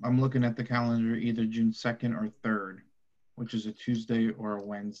I'm looking at the calendar, either June 2nd or 3rd. which is a Tuesday or a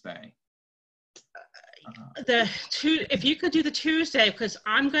Wednesday. If you could do the Tuesday, because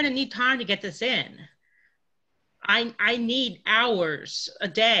I'm going to need time to get this in. I need hours a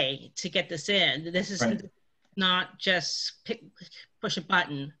day to get this in. This is right. not just push a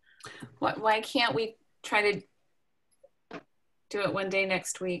button. Why can't we try to do it one day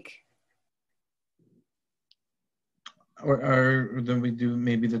next week? Or then we do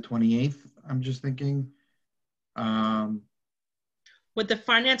maybe the 28th, I'm just thinking. Would the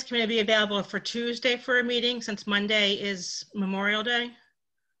finance committee be available for Tuesday for a meeting since Monday is Memorial Day?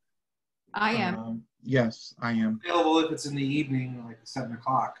 I am. Yes, I am. Available if it's in the evening, like 7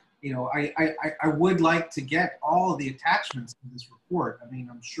 o'clock. You know, I would like to get all of the attachments to this report. I mean,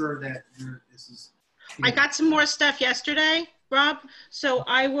 I'm sure that this is. I got some more stuff yesterday, Rob, so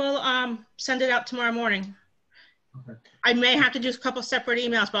I will send it out tomorrow morning. Okay. I may have to do a couple separate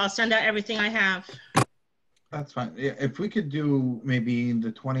emails, but I'll send out everything I have. That's fine. If we could do maybe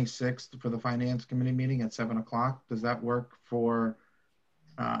the 26th for the finance committee meeting at 7 o'clock, does that work for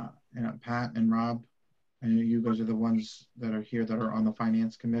Pat and Rob? And you guys are the ones that are here that are on the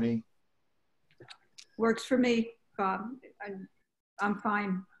finance committee. Works for me, Bob. I'm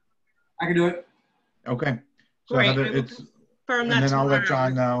fine. I can do it. Okay. So Great. Heather, and then I'll let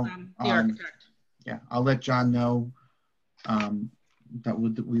John know. Yeah, I'll let John know that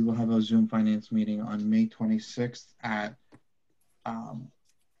we will have a Zoom finance meeting on May 26th at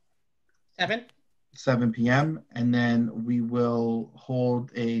 7 p.m. And then we will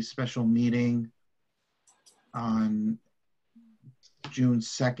hold a special meeting on June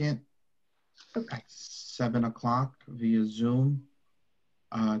 2nd at 7 o'clock via Zoom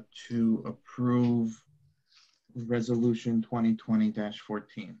to approve Resolution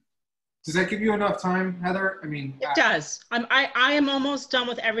 2020-14. Does that give you enough time, Heather? I mean, it does. I am almost done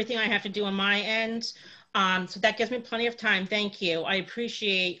with everything I have to do on my end. So that gives me plenty of time. Thank you. I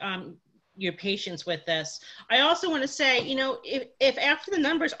appreciate your patience with this. I also want to say, you know, if after the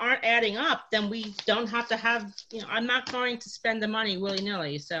numbers aren't adding up, then we don't have to have, you know, I'm not going to spend the money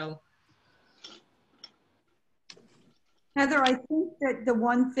willy-nilly, so. Heather, I think that the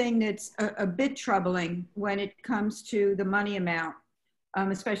one thing that's a bit troubling when it comes to the money amount,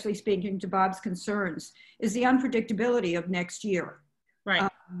 especially speaking to Bob's concerns, is the unpredictability of next year. Right.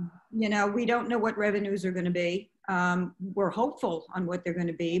 You know, we don't know what revenues are going to be. We're hopeful on what they're going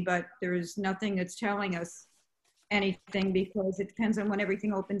to be, but there's nothing that's telling us anything because it depends on when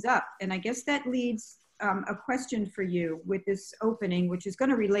everything opens up. And I guess that leads a question for you with this opening, which is going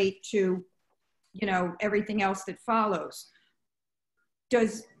to relate to, you know, everything else that follows.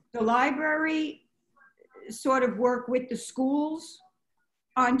 Does the library sort of work with the schools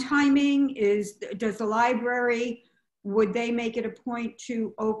on timing? Does the library, would they make it a point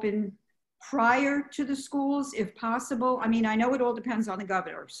to open prior to the schools if possible? I mean, I know it all depends on the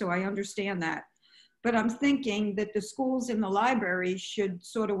governor, so I understand that. But I'm thinking that the schools and the library should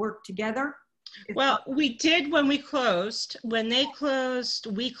sort of work together. Well, we did when we closed. When they closed,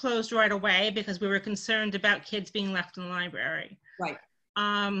 we closed right away because we were concerned about kids being left in the library. Right.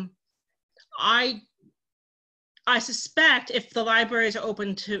 I suspect if the libraries are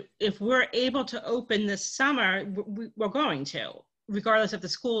open to, if we're able to open this summer, we're going to, regardless if the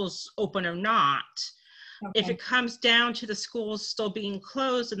school's open or not. Okay. If it comes down to the schools still being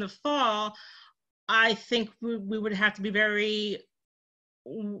closed in the fall, I think we would have to be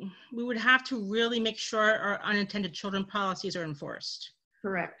we would have to really make sure our unintended children policies are enforced.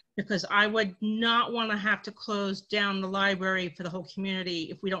 Correct. Because I would not want to have to close down the library for the whole community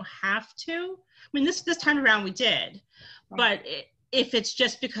if we don't have to. I mean, this time around we did, right. But if it's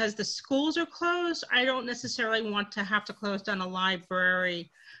just because the schools are closed, I don't necessarily want to have to close down a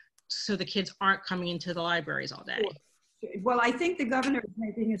library so the kids aren't coming into the libraries all day. Sure. Well, I think the governor is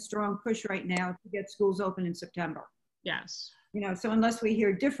making a strong push right now to get schools open in September. Yes. You know, so unless we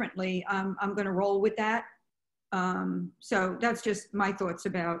hear differently, I'm going to roll with that. So that's just my thoughts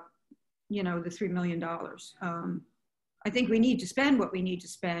about, you know, the $3 million. I think we need to spend what we need to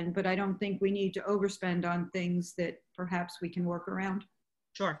spend, but I don't think we need to overspend on things that perhaps we can work around.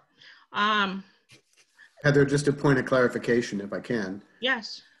 Sure. Heather, just a point of clarification, if I can.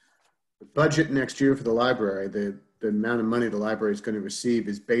 Yes. The budget next year for the library, the amount of money the library is going to receive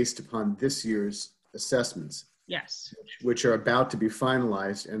is based upon this year's assessments. Yes. Which are about to be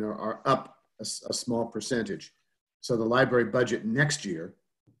finalized and are up a small percentage. So the library budget next year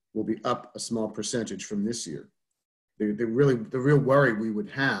will be up a small percentage from this year. The real worry we would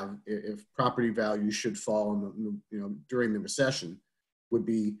have if property values should fall during the recession would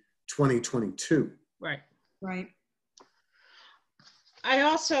be 2022. Right. Right. I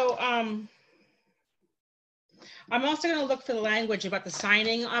also I'm also going to look for the language about the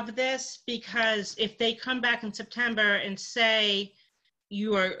signing of this, because if they come back in September and say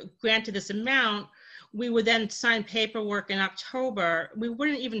you are granted this amount, we would then sign paperwork in October. We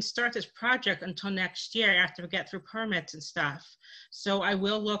wouldn't even start this project until next year after we get through permits and stuff. So I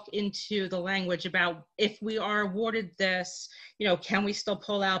will look into the language about if we are awarded this, you know, can we still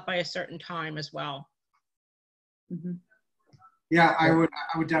pull out by a certain time as well? Mm-hmm. Yeah, I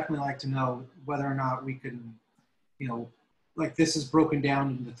would definitely like to know whether or not we can, you know, like this is broken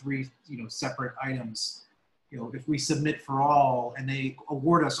down into 3, you know, separate items. You know, if we submit for all and they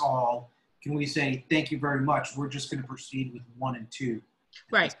award us all, can we say, thank you very much, we're just going to proceed with 1 and 2?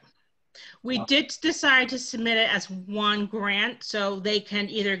 Right. We did decide to submit it as one grant, so they can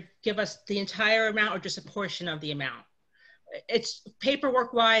either give us the entire amount or just a portion of the amount. It's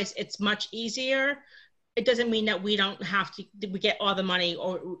paperwork wise, it's much easier. It doesn't mean that we don't have to, we get all the money,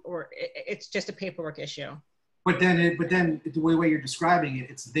 or it's just a paperwork issue. But then the way you're describing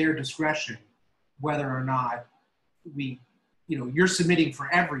it, it's their discretion whether or not we, you know, you're submitting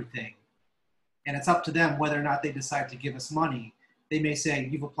for everything, and it's up to them whether or not they decide to give us money. They may say,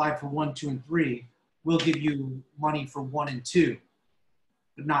 you've applied for 1, 2, and 3. We'll give you money for 1 and 2,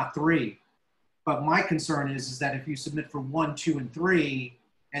 but not 3. But my concern is that if you submit for 1, 2, and 3,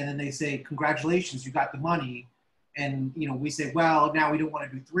 and then they say, congratulations, you got the money, and you know, we say, well, now we don't want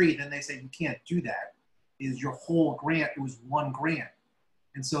to do 3, then they say, you can't do that. Is your whole grant, it was 1 grant.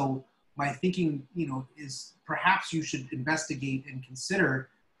 And so my thinking, you know, is perhaps you should investigate and consider,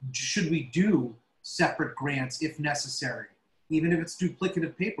 should we do separate grants if necessary, even if it's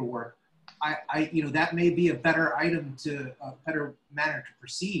duplicative paperwork? You know, that may be a better item to, a better manner to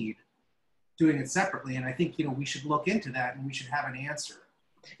proceed, doing it separately. And I think, you know, we should look into that and we should have an answer.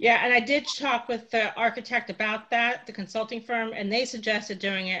 Yeah, and I did talk with the architect about that, the consulting firm, and they suggested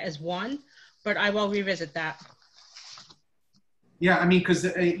doing it as one, but I will revisit that. Yeah, I mean, because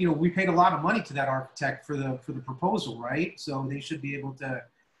you know, we paid a lot of money to that architect for the proposal, right? So they should be able to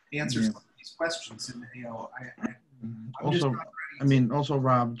answer some of these questions. And you know, also,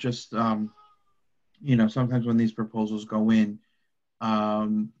 Rob, just you know, sometimes when these proposals go in,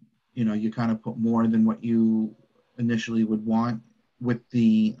 you know, you kind of put more than what you initially would want, with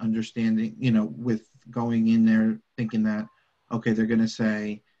the understanding, you know, with going in there thinking that, okay, they're going to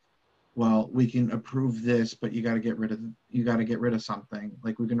say, well, we can approve this, but you got to get rid of something.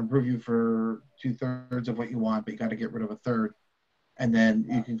 Like, we can approve you for 2/3 of what you want, but you got to get rid of 1/3. And then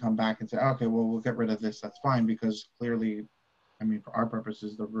you can come back and say, okay, well, we'll get rid of this. That's fine, because clearly, I mean, for our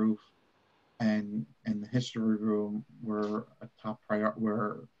purposes, the roof and the history room were a top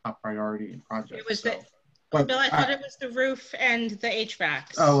priority in project. It was so. But Bill, I thought it was the roof and the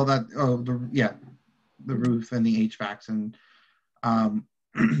HVACs. Oh, well, the roof and the HVACs, and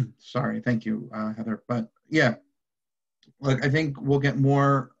sorry, thank you, Heather. But yeah, look, I think we'll get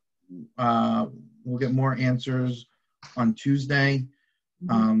more answers on Tuesday,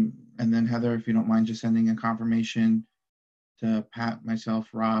 and then Heather, if you don't mind, just sending a confirmation to Pat, myself,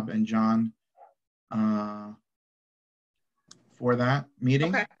 Rob, and John for that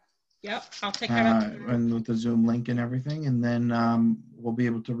meeting. Okay. Yep, I'll take care of it. And with the Zoom link and everything, and then we'll be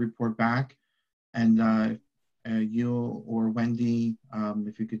able to report back. And you or Wendy,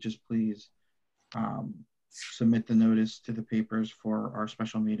 if you could just please submit the notice to the papers for our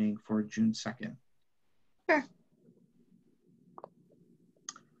special meeting for June 2nd. Sure.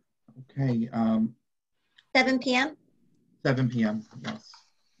 Okay. 7 p.m.? 7 p.m., yes.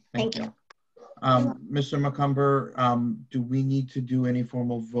 Thank you. Mr. McCumber, do we need to do any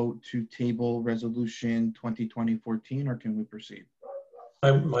formal vote to table resolution 2020-14, or can we proceed?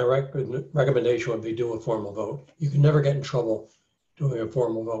 My recommendation would be do a formal vote. You can never get in trouble doing a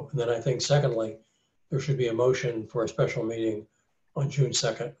formal vote. And then I think secondly, there should be a motion for a special meeting on June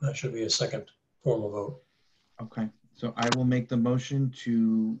 2nd. That should be a second formal vote. Okay, so I will make the motion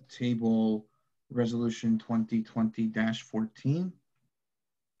to table resolution 2020-14.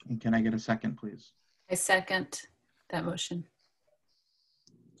 And can I get a second, please? I second that motion.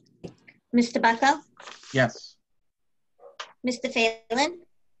 Mr. Bucko? Yes. Mr. Phelan?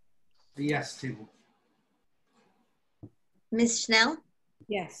 Yes, table. Ms. Schnell?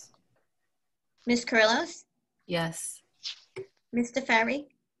 Yes. Ms. Curlos? Yes. Mr. Ferry?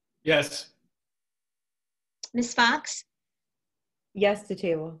 Yes. Ms. Fox? Yes to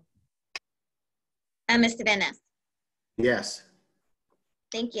table. And Mr. Van Ness? Yes.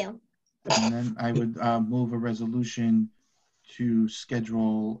 Thank you. And then I would move a resolution to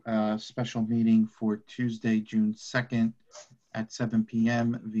schedule a special meeting for Tuesday, June 2nd at 7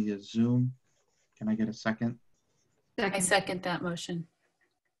 p.m. via Zoom. Can I get a second? I second that motion.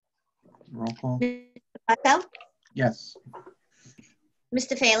 Roll call. Mr. Bucko, Yes.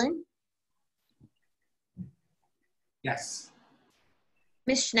 Mr. Phelan, Yes.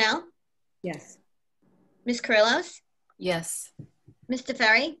 Ms. Schnell, Yes. Ms. Carrillos, Yes. Mr.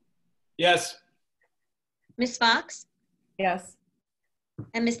 Ferry, Yes. Ms. Fox, Yes.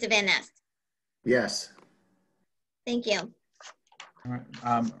 and Mr. Van Ness. Yes. Thank you. All right.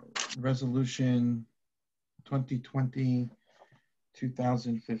 Resolution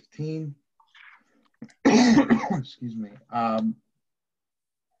 2020-2015. Excuse me.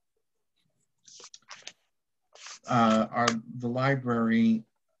 The library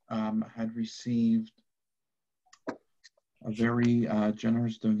had received a very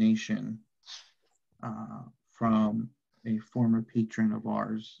generous donation from a former patron of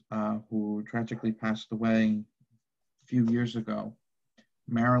ours who tragically passed away a few years ago,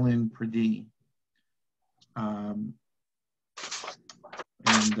 Marilyn Pradee. And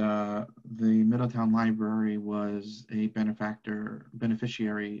the Middletown Library was a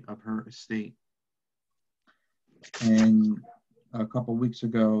beneficiary of her estate. And a couple weeks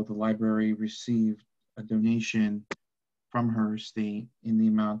ago, the library received a donation from her estate in the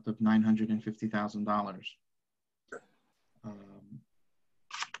amount of $950,000.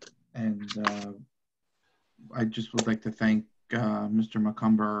 And I just would like to thank Mr.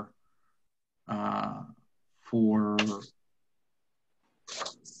 McCumber for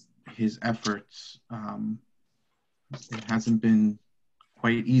his efforts. It hasn't been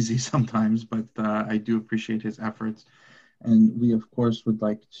quite easy sometimes, but I do appreciate his efforts. And we, of course, would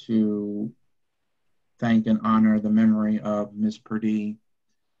like to thank and honor the memory of Ms. Purdie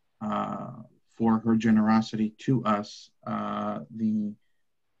for her generosity to us. The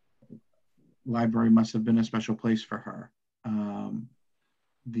library must have been a special place for her.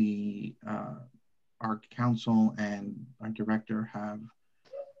 Our council and our director have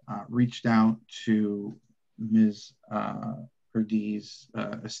reached out to Ms. Purdie's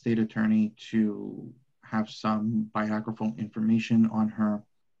estate attorney to have some biographical information on her.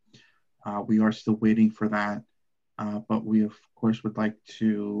 We are still waiting for that, but we of course would like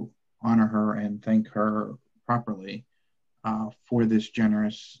to honor her and thank her properly for this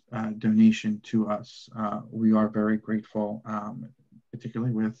generous donation to us. We are very grateful,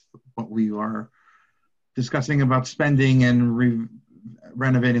 particularly with what we are discussing about spending and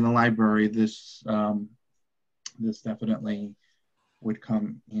renovating the library. This definitely would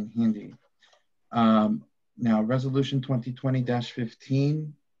come in handy. Now, Resolution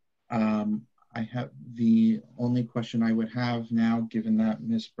 2020-15. I have the only question I would have now, given that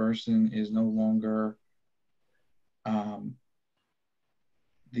Ms. Burson is no longer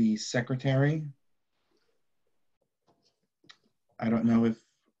the secretary. I don't know if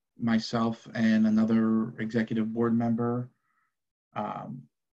myself and another executive board member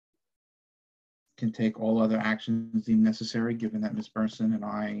can take all other actions deemed necessary, given that Ms. Burson and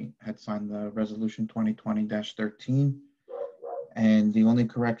I had signed the Resolution 2020-13. And the only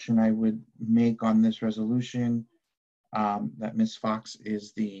correction I would make on this resolution, that Ms. Fox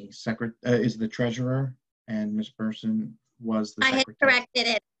is the treasurer and Ms. Burson was the secretary. I had corrected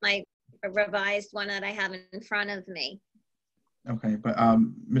it, my revised one that I have in front of me. Okay, but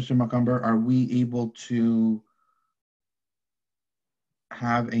Mr. McCumber, are we able to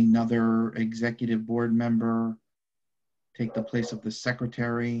have another executive board member take the place of the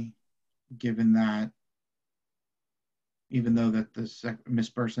secretary, given that even though that Ms.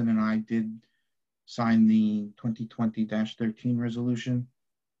 Burson and I did sign the 2020-13 resolution?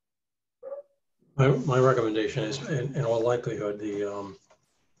 My recommendation is, in all likelihood,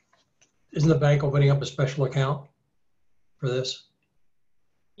 isn't the bank opening up a special account for this?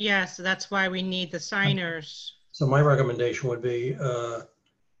 Yes, that's why we need the signers. So my recommendation would be that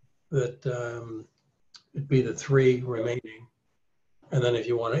it'd be the 3 remaining. And then if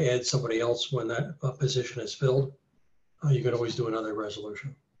you want to add somebody else when that position is filled, you could always do another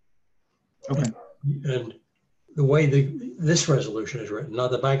resolution. Okay. And the way this resolution is written, not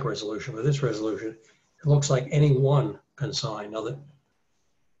the bank resolution, but this resolution, it looks like any one can sign. Now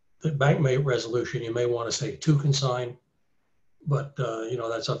the bank resolution, you may want to say 2 can sign, but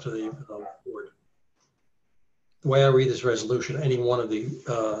that's up to the board. The way I read this resolution, any one of the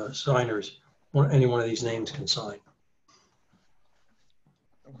signers, any one of these names can sign.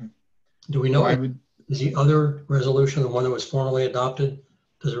 Okay. Do we know, is the other resolution, the one that was formally adopted,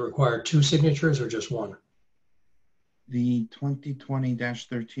 does it require 2 signatures or just 1? The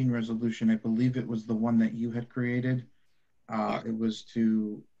 2020-13 resolution, I believe it was the one that you had created. It was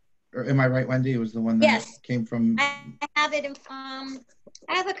or am I right, Wendy? It was the one that came from. I have it I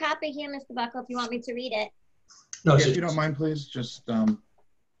have a copy here, Mr. Buckle, if you want me to read it. No, if you don't mind, please, just.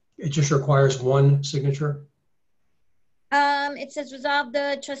 It just requires one signature? It says resolve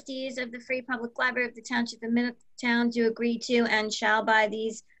the trustees of the Free Public Library of the Township of Middletown do agree to and shall by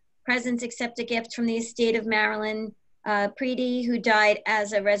these presents accept a gift from the estate of Marilyn Preedy, who died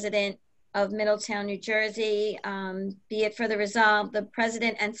as a resident of Middletown, New Jersey. Be it further resolved, the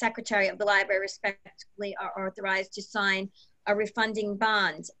president and secretary of the library respectively are authorized to sign a refunding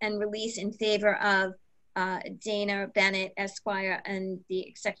bond and release in favor of Dana Bennett, Esquire, and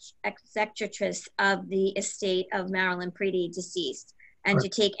the executrix of the estate of Marilyn Preedy, deceased, and to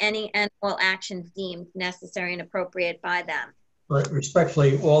take any and all actions deemed necessary and appropriate by them. Right.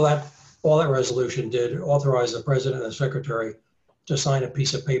 Respectfully, all that resolution did authorize the president and the secretary to sign a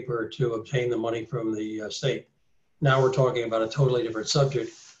piece of paper to obtain the money from the state. Now we're talking about a totally different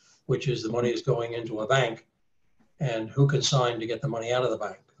subject, which is the money is going into a bank, and who can sign to get the money out of the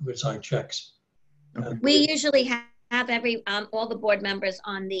bank? Who can sign checks? Okay. We usually have all the board members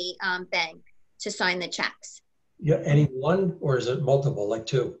on the bank to sign the checks. Yeah, any one, or is it multiple, like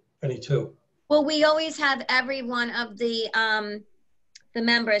two? Any two? Well, we always have every one of the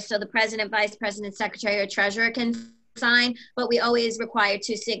members, so the president, vice president, secretary, or treasurer can sign, but we always require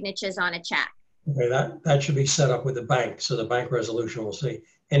 2 signatures on a check. Okay, that should be set up with the bank, so the bank resolution will say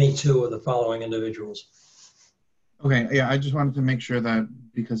any 2 of the following individuals. Okay, yeah, I just wanted to make sure that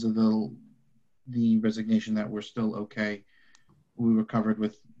because of the resignation that we're still okay. We were covered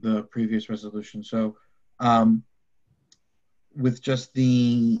with the previous resolution. So with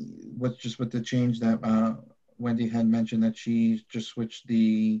the change that Wendy had mentioned, that she just switched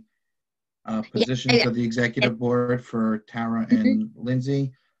the position for the executive board for Tara and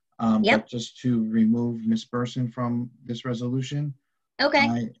Lindsay, but just to remove Ms. Burson from this resolution.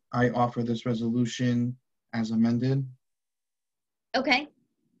 Okay. I offer this resolution as amended. Okay.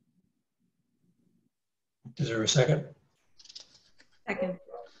 Is there a second? Second.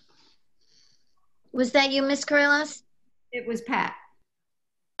 Was that you, Ms. Carrillos? It was Pat.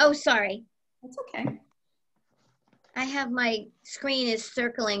 Oh, sorry. That's okay. I have my screen is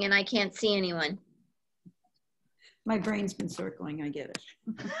circling and I can't see anyone. My brain's been circling, I get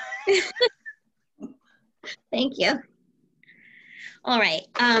it. Thank you. All right.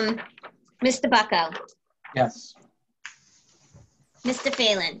 Mr. Bucko. Yes. Mr.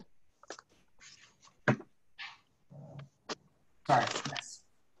 Phelan. Sorry, yes.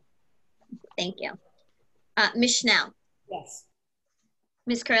 Thank you. Ms. Schnell. Yes.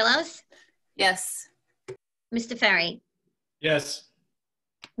 Ms. Carrillos. Yes. Mr. Ferry. Yes.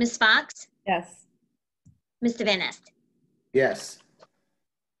 Ms. Fox. Yes. Mr. Van Nest. Yes.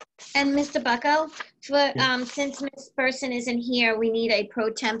 And Mr. Bucko, since Ms. Person isn't here, we need a pro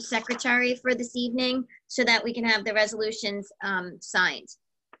temp secretary for this evening so that we can have the resolutions signed.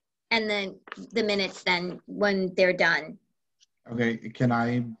 And then the minutes then when they're done. Okay, can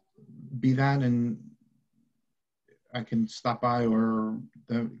I be that and I can stop by, or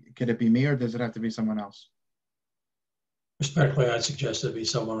could it be me, or does it have to be someone else? Respectfully, I'd suggest it be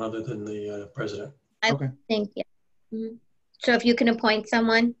someone other than the president. Okay. Thank you. Mm-hmm. So if you can appoint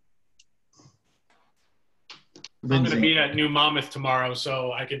someone. Lindsay. I'm going to be at New Monmouth tomorrow,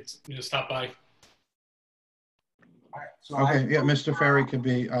 so I could stop by. All right, so Okay, yeah, Mr. Ferry could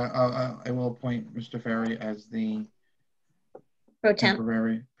be, I will appoint Mr. Ferry as the Pro temp.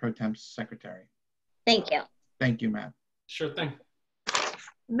 temporary pro temp secretary. Thank you. Thank you, Matt. Sure thing.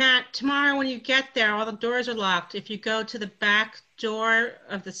 Matt, tomorrow when you get there, all the doors are locked. If you go to the back door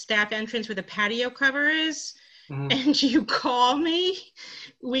of the staff entrance where the patio cover is, and you call me,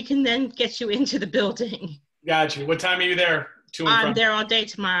 we can then get you into the building. Got you. What time are you there? I'm there all day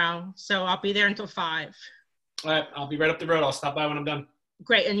tomorrow, so I'll be there until 5. All right, I'll be right up the road. I'll stop by when I'm done.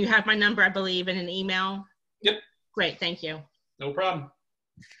 Great, and you have my number, I believe, in an email? Yep. Great, thank you. No problem.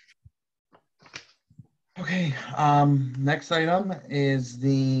 Okay, next item is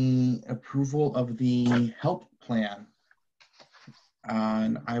the approval of the health plan.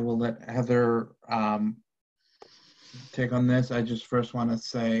 And I will let Heather take on this. I just first want to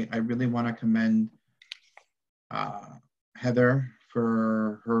say I really want to commend Heather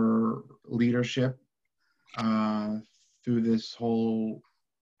for her leadership through this whole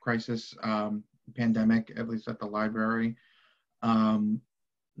crisis pandemic, at least at the library.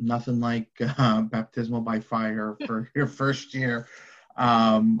 Nothing like baptismal by fire for your first year,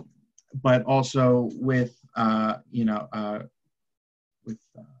 but also with with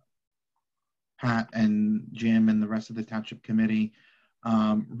Pat and Jim and the rest of the township committee,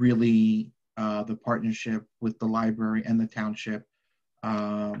 really the partnership with the library and the township.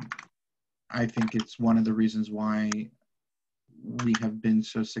 I think it's one of the reasons why we have been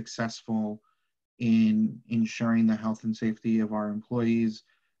so successful in ensuring the health and safety of our employees,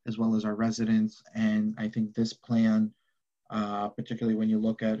 as well as our residents. And I think this plan, particularly when you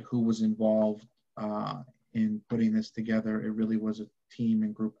look at who was involved in putting this together, it really was a team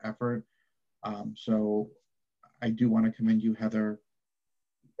and group effort. So I do want to commend you, Heather,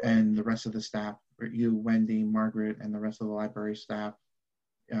 and the rest of the staff, you, Wendy, Margaret, and the rest of the library staff,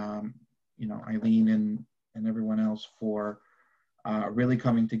 you know, Eileen and everyone else for really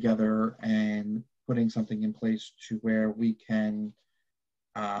coming together and putting something in place to where we can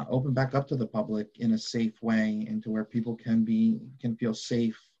open back up to the public in a safe way, and to where people can feel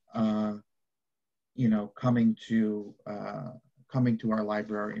safe, you know, coming to our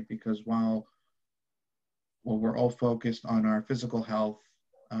library. Because while we're all focused on our physical health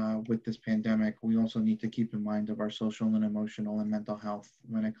with this pandemic, we also need to keep in mind of our social and emotional and mental health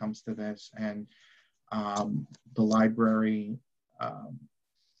when it comes to this. And the library,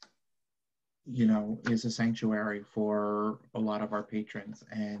 you know, is a sanctuary for a lot of our patrons,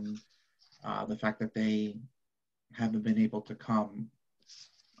 and the fact that they haven't been able to come,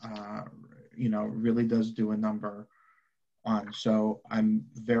 you know, really does do a number on. So I'm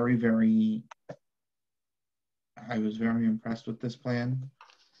I was very impressed with this plan.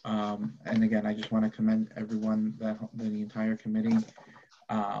 And again, I just want to commend everyone, the entire committee,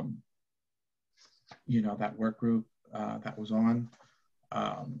 you know, that work group that was on,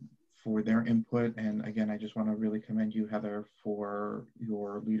 for their input. And again, I just want to really commend you, Heather, for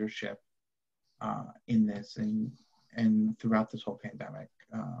your leadership in this and throughout this whole pandemic,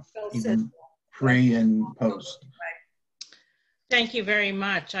 even pre and post. Thank you very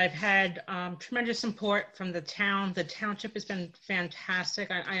much. I've had tremendous support from the town. The township has been fantastic.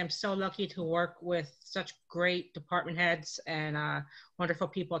 I am so lucky to work with such great department heads and wonderful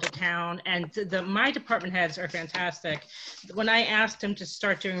people at the town. And my department heads are fantastic. When I asked them to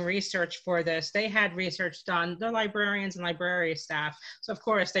start doing research for this, they had research done. They're librarians and library staff. So of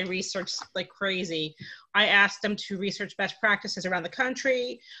course they researched like crazy. I asked them to research best practices around the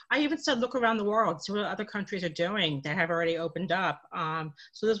country. I even said, look around the world, see what other countries are doing that have already opened up.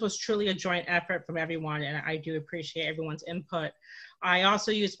 So this was truly a joint effort from everyone, and I do appreciate everyone's input. I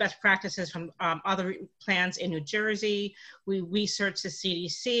also used best practices from other plans in New Jersey. We researched the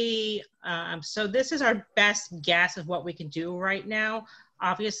CDC. So this is our best guess of what we can do right now.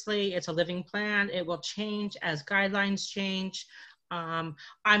 Obviously, it's a living plan. It will change as guidelines change.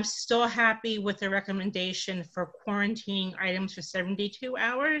 I'm still happy with the recommendation for quarantining items for 72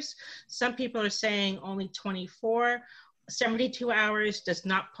 hours. Some people are saying only 24. 72 hours does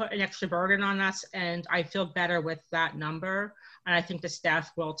not put an extra burden on us, and I feel better with that number, and I think the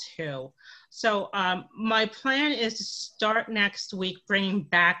staff will too. So my plan is to start next week bringing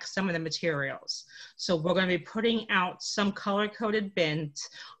back some of the materials. So we're going to be putting out some color-coded bins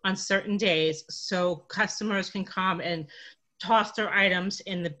on certain days so customers can come and toss their items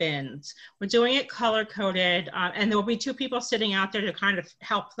in the bins. We're doing it color-coded, and there will be 2 people sitting out there to kind of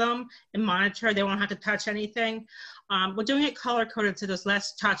help them and monitor. They won't have to touch anything. We're doing it color-coded so there's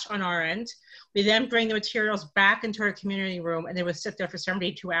less touch on our end. We then bring the materials back into our community room, and they would sit there for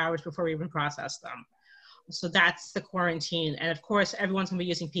 72 hours before we even process them. So that's the quarantine. And of course, everyone's gonna be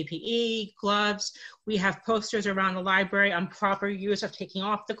using PPE, gloves. We have posters around the library on proper use of taking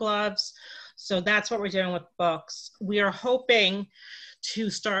off the gloves. So that's what we're doing with books. We are hoping to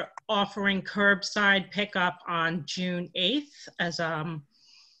start offering curbside pickup on June 8th as a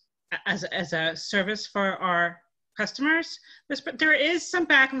service for our customers. There is some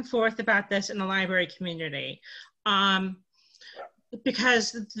back and forth about this in the library community.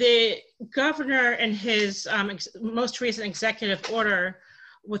 Because the governor in his most recent executive order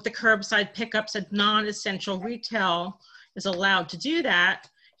with the curbside pickup said non-essential retail is allowed to do that.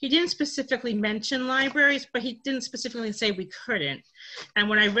 He didn't specifically mention libraries, but he didn't specifically say we couldn't. And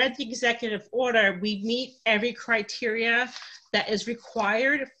when I read the executive order, we meet every criteria that is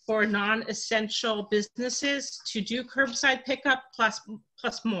required for non-essential businesses to do curbside pickup plus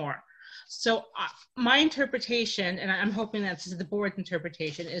more. So my interpretation, and I'm hoping that's the board's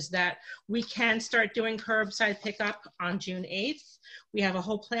interpretation, is that we can start doing curbside pickup on June 8th. We have a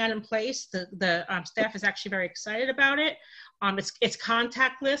whole plan in place. The staff is actually very excited about it. It's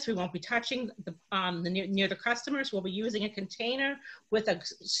contactless. We won't be touching near the customers. We'll be using a container with a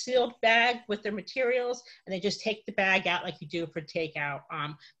sealed bag with their materials, and they just take the bag out like you do for takeout.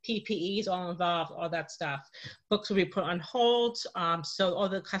 PPEs all involved, all that stuff. Books will be put on hold. So all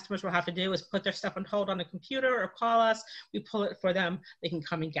the customers will have to do is put their stuff on hold on the computer or call us. We pull it for them. They can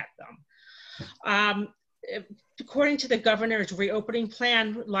come and get them. according to the governor's reopening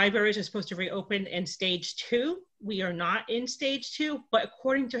plan, libraries are supposed to reopen in stage 2. We are not in stage 2, but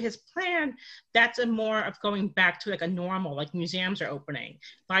according to his plan, that's a more of going back to like a normal, like museums are opening,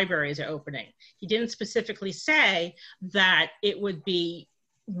 libraries are opening. He didn't specifically say that it would be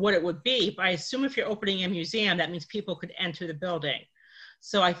what it would be, but I assume if you're opening a museum, that means people could enter the building.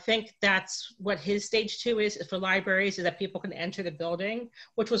 So I think that's what his stage 2 is for libraries, is that people can enter the building,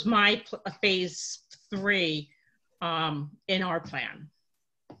 which was my phase 3 in our plan.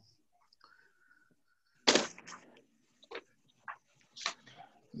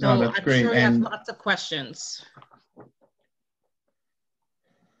 No, So that's I'm great. sure you have And lots of questions.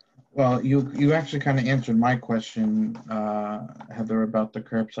 well, you actually kind of answered my question, Heather, about the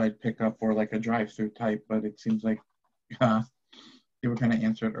curbside pickup or like a drive-through type, but it seems like you were kind of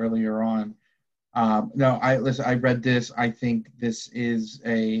answered earlier on. No, I read this. I think this is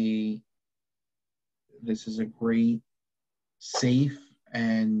a great, safe,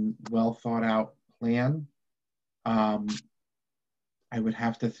 and well thought out plan. I would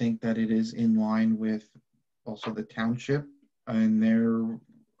have to think that it is in line with also the township and their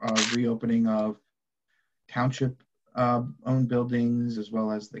reopening of township owned buildings, as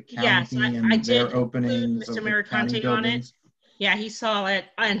well as the county and their openings of the county buildings. Yeah, he saw it.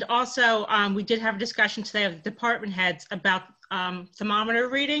 And also, we did have a discussion today of the department heads about thermometer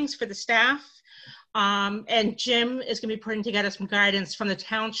readings for the staff. And Jim is going to be putting together some guidance from the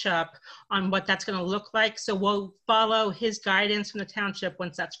township on what that's going to look like. So we'll follow his guidance from the township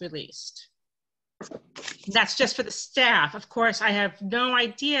once that's released. That's just for the staff. Of course, I have no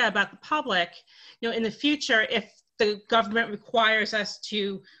idea about the public. You know, in the future, if the government requires us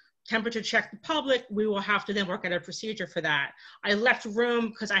to temperature check the public, we will have to then work out a procedure for that. I left room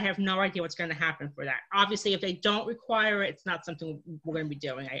because I have no idea what's going to happen for that. Obviously, if they don't require it, it's not something we're going to be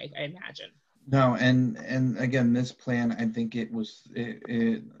doing, I imagine. No, and again, this plan, I think it was,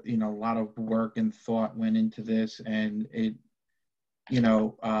 you know, a lot of work and thought went into this, and it, you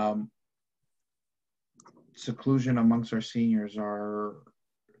know, seclusion amongst our seniors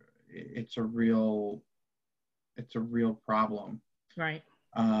it's a real problem. Right.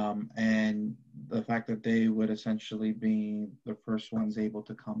 And the fact that they would essentially be the first ones able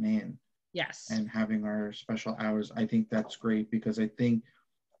to come in. Yes. And having our special hours, I think that's great, because I think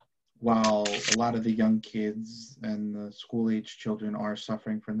while a lot of the young kids and the school-age children are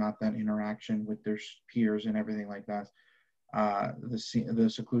suffering from not that interaction with their peers and everything like that, the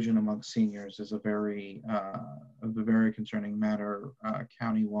seclusion amongst seniors is a very concerning matter,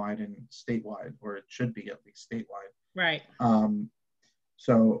 countywide and statewide, or it should be at least statewide. Right.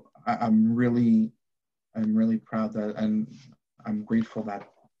 So I'm really proud that, and I'm grateful that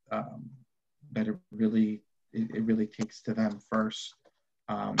that it really takes to them first,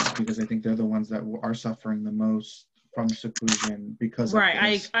 because I think they're the ones that are suffering the most from seclusion because of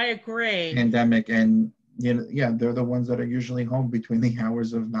this I agree. pandemic. And you know, yeah, they're the ones that are usually home between the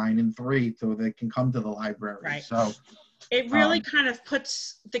hours of 9 and 3, so they can come to the library. Right. So it really kind of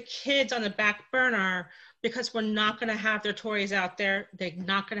puts the kids on the back burner, because we're not going to have their toys out there. They're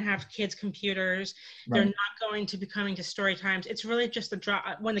not going to have kids' computers. Right. They're not going to be coming to story times. It's really just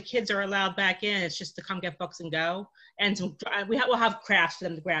when the kids are allowed back in, it's just to come get books and go. And we'll have crafts for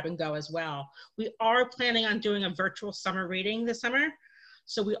them to grab and go as well. We are planning on doing a virtual summer reading this summer.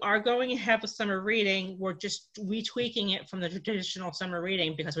 So we are going to have a summer reading. We're just retweaking it from the traditional summer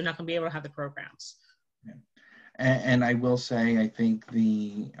reading because we're not going to be able to have the programs. Yeah. And I will say, I think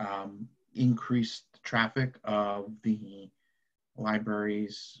the increased traffic of the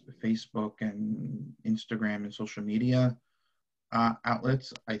library's Facebook and Instagram and social media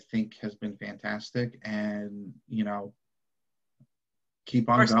outlets, I think has been fantastic. And, you know, keep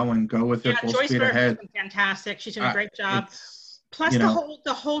on going, go with it full speed ahead. Fantastic. She's doing a great job. Plus,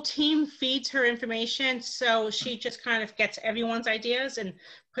 the whole team feeds her information, so she just kind of gets everyone's ideas and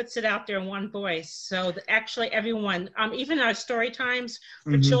puts it out there in one voice. So actually, everyone, even our story times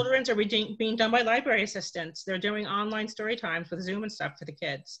for children are being done by library assistants. They're doing online story times with Zoom and stuff for the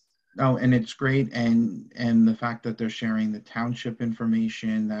kids. Oh, and it's great, and the fact that they're sharing the township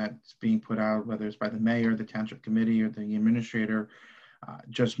information that's being put out, whether it's by the mayor, the township committee, or the administrator.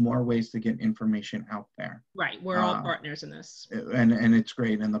 Just more ways to get information out there. Right, we're all partners in this. And it's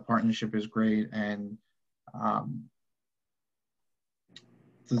great, and the partnership is great. And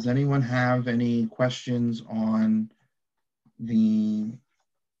does anyone have any questions on the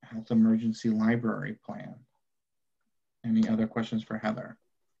health emergency library plan? Any other questions for Heather?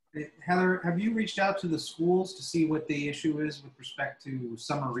 Heather, have you reached out to the schools to see what the issue is with respect to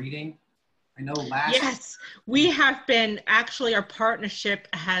summer reading? I know Yes, we have been, actually our partnership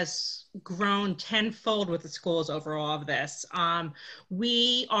has grown tenfold with the schools over all of this.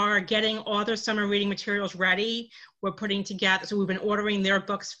 We are getting all their summer reading materials ready. We're putting together, so we've been ordering their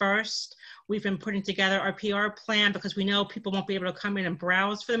books first. We've been putting together our PR plan because we know people won't be able to come in and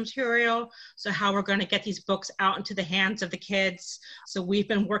browse for the material. So how we're going to get these books out into the hands of the kids. So we've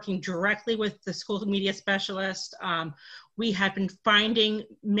been working directly with the school media specialist. We have been finding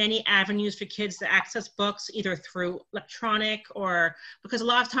many avenues for kids to access books, either through electronic or, because a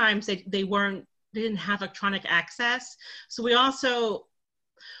lot of times they didn't have electronic access. So we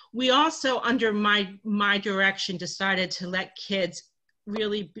also under my direction decided to let kids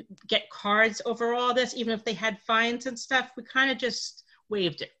really get cards over all this, even if they had fines and stuff. We kind of just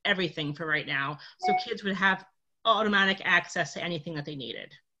waived everything for right now, so kids would have automatic access to anything that they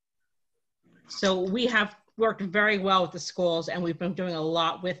needed. So we have worked very well with the schools, and we've been doing a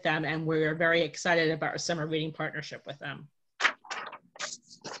lot with them, and we're very excited about our summer reading partnership with them.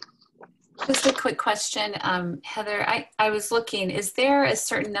 Just a quick question, Heather, I was looking, is there a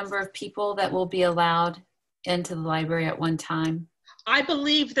certain number of people that will be allowed into the library at one time? I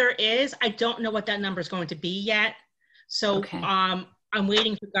believe there is. I don't know what that number is going to be yet. So okay. I'm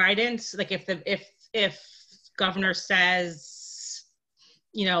waiting for guidance. Like if governor says,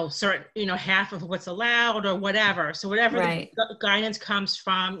 certain, half of what's allowed or whatever. So whatever right. the guidance comes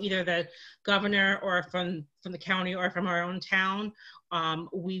from either the governor or from the county or from our own town,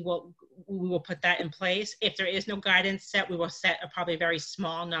 we will put that in place. If there is no guidance set, we will set a probably very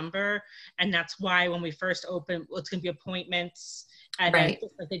small number. And that's why when we first open, it's going to be appointments. And right. then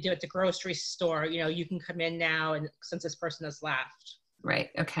like they do at the grocery store, you can come in now, and since this person has left. Right,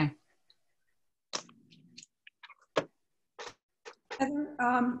 okay.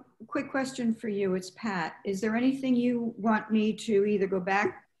 Heather, quick question for you. It's Pat. Is there anything you want me to either go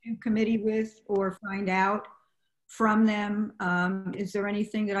back to committee with or find out from them? Is there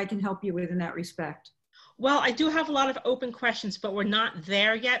anything that I can help you with in that respect? Well, I do have a lot of open questions, but we're not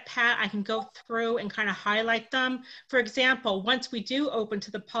there yet, Pat. I can go through and kind of highlight them. For example, once we do open to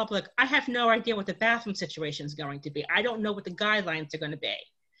the public, I have no idea what the bathroom situation is going to be. I don't know what the guidelines are going to be.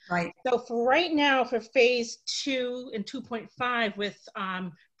 Right. So for right now, for phase 2 and 2.5 with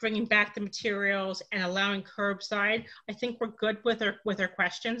bringing back the materials and allowing curbside, I think we're good with our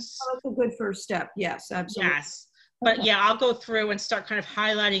questions. Oh, that's a good first step. Yes, absolutely. Yes. But yeah, I'll go through and start kind of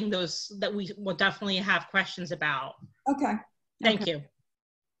highlighting those that we will definitely have questions about. Okay. Thank you.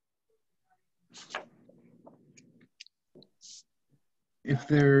 If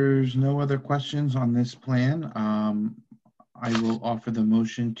there's no other questions on this plan, I will offer the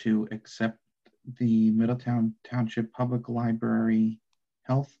motion to accept the Middletown Township Public Library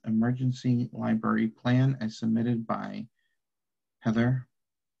Health Emergency Library Plan as submitted by Heather.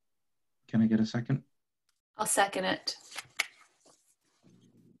 Can I get a second? I'll second it.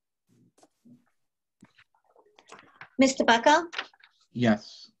 Mr. Bucko?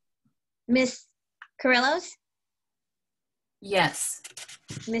 Yes. Ms. Carrillos? Yes.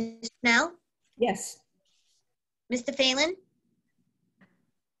 Ms. Snell? Yes. Mr. Phelan?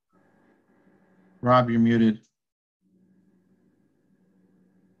 Rob, you're muted.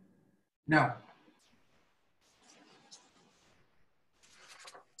 No.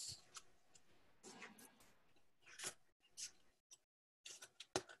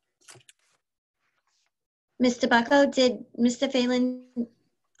 Mr. Bucko, did Mr. Phelan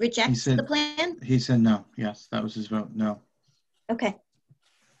reject the plan? He said no. Yes, that was his vote. No. Okay.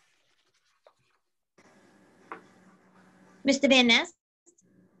 Mr. Van Ness?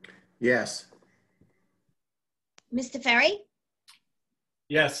 Yes. Mr. Ferry?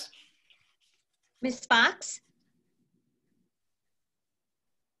 Yes. Ms. Fox?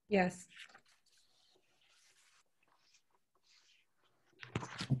 Yes.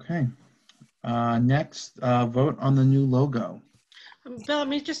 Okay. Next, vote on the new logo. Bill, let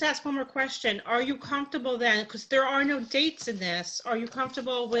me just ask one more question. Are you comfortable then, because there are no dates in this, are you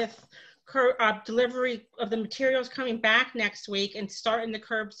comfortable with delivery of the materials coming back next week and starting the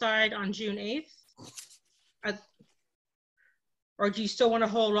curbside on June 8th? Or do you still want to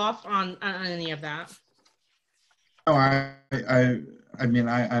hold off on any of that? Oh, I mean,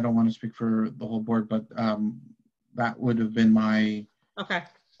 I don't want to speak for the whole board, but that would have been my. Okay.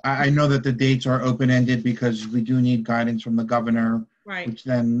 I know that the dates are open-ended because we do need guidance from the governor, right? Which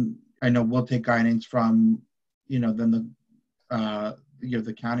then I know we'll take guidance from, then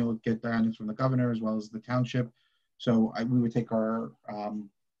the county will get guidance from the governor as well as the township. So we would take our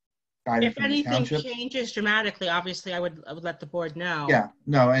guidance. If anything changes dramatically, obviously I would let the board know. Yeah,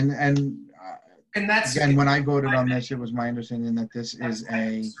 no, and that's again, when I voted on this, it was my understanding that this is my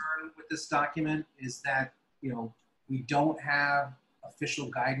concern with this document is that we don't have official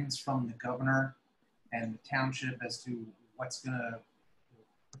guidance from the governor and the township as to what's going to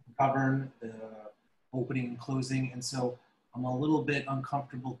govern the opening and closing. And so I'm a little bit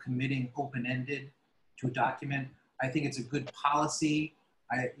uncomfortable committing open-ended to a document. I think it's a good policy.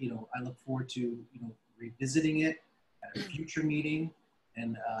 I look forward to, revisiting it at a future meeting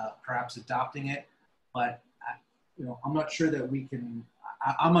and perhaps adopting it. But, I'm not sure that we can,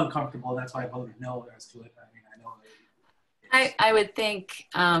 I'm uncomfortable. That's why I voted no as to it. I mean, I know that I would think,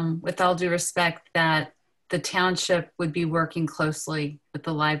 with all due respect, that the township would be working closely with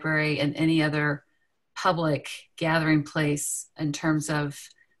the library and any other public gathering place in terms of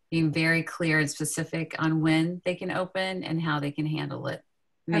being very clear and specific on when they can open and how they can handle it.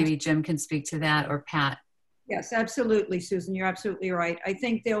 Maybe Jim can speak to that, or Pat. Yes, absolutely, Susan. You're absolutely right. I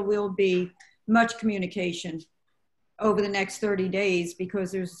think there will be much communication over the next 30 days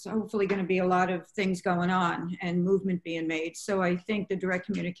because there's hopefully going to be a lot of things going on and movement being made. So I think the direct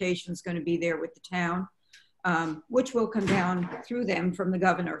communication is going to be there with the town, which will come down through them from the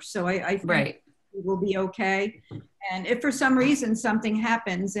governor. So I think it will be okay. And if for some reason something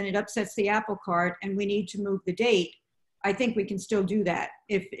happens and it upsets the apple cart and we need to move the date, I think we can still do that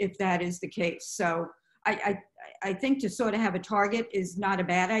if that is the case. So I think to sort of have a target is not a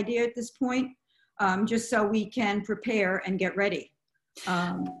bad idea at this point, just so we can prepare and get ready.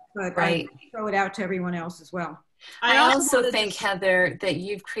 But I throw it out to everyone else as well. I also think, Heather, that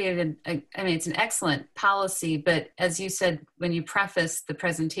you've created, it's an excellent policy, but as you said, when you prefaced the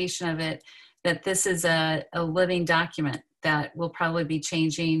presentation of it, that this is a living document that will probably be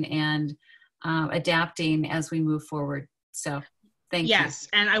changing and adapting as we move forward. So thank you. Yes,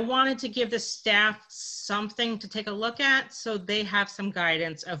 and I wanted to give the staff something to take a look at so they have some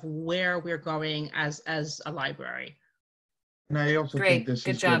guidance of where we're going as a library. And I also think this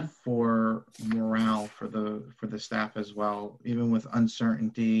is good for morale for the staff as well, even with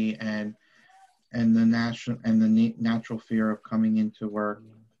uncertainty and the natural fear of coming into work,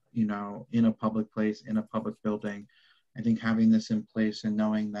 in a public place, in a public building. I think having this in place and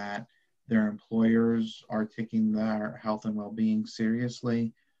knowing that their employers are taking their health and well-being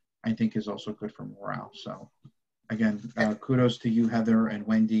seriously, I think is also good for morale. So again, kudos to you, Heather and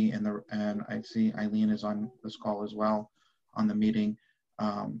Wendy, and I see Eileen is on this call as well on the meeting,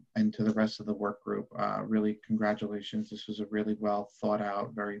 and to the rest of the work group. Really, congratulations. This was a really well thought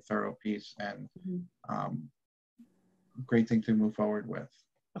out, very thorough piece, and great thing to move forward with.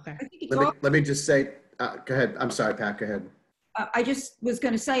 Okay. Let me just say, go ahead. I'm sorry, Pat, go ahead. I just was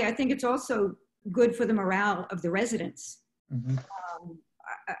going to say, I think it's also good for the morale of the residents.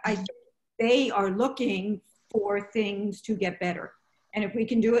 They are looking for things to get better. And if we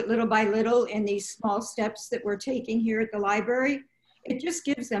can do it little by little in these small steps that we're taking here at the library, it just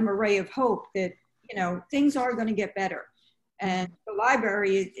gives them a ray of hope that, things are going to get better. And the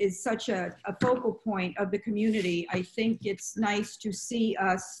library is such a focal point of the community. I think it's nice to see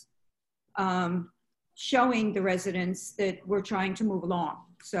us showing the residents that we're trying to move along.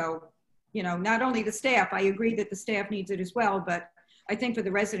 So, not only the staff, I agree that the staff needs it as well, but I think for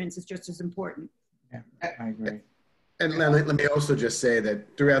the residents, it's just as important. Yeah, I agree. And let me also just say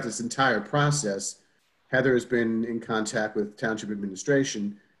that throughout this entire process, Heather has been in contact with Township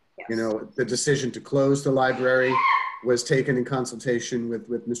administration. Yes. The decision to close the library was taken in consultation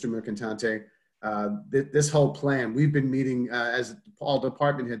with Mr. Mercantante. This whole plan, we've been meeting as all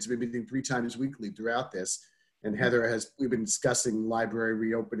department heads, we've been meeting 3 times weekly throughout this. And Heather we've been discussing library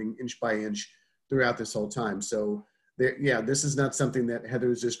reopening inch by inch throughout this whole time. So this is not something that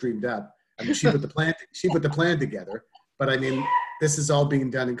Heather's just dreamed up. I mean, she put the plan together, but I mean, this is all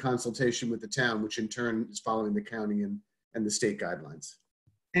being done in consultation with the town, which in turn is following the county and the state guidelines.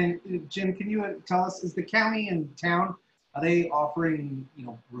 And Jim, can you tell us, is the county and town, are they offering,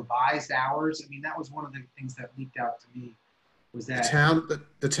 revised hours? I mean, that was one of the things that leaked out to me, was that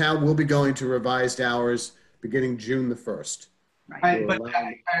the town will be going to revised hours beginning June the 1st. Right, but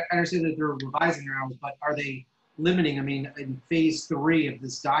I understand that they're revising their hours, but are they limiting? I mean, in phase 3 of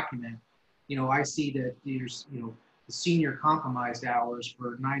this document, I see that there's, the senior compromised hours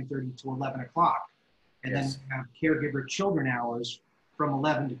for 9:30 to 11 o'clock. And then you have caregiver children hours from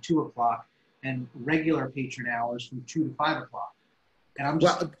 11 to 2 o'clock and regular patron hours from 2 to 5 o'clock. And I'm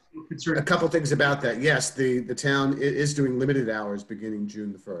just concerned. A couple things about that. Yes, the town is doing limited hours beginning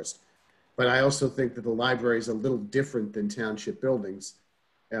June the 1st. But I also think that the library is a little different than township buildings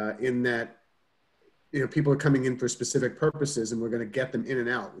in that, people are coming in for specific purposes and we're going to get them in and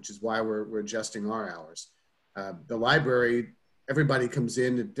out, which is why we're adjusting our hours. The library, everybody comes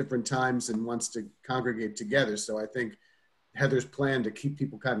in at different times and wants to congregate together. So I think Heather's plan to keep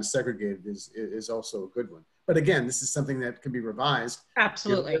people kind of segregated is also a good one. But again, this is something that can be revised.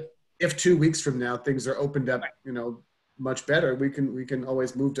 Absolutely. If 2 weeks from now things are opened up, you know, much better, we can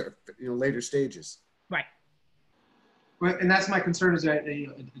always move to, you know, later stages. Right. Well, and that's my concern, is that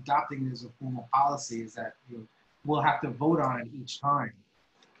adopting as a formal policy is that, you know, we'll have to vote on it each time.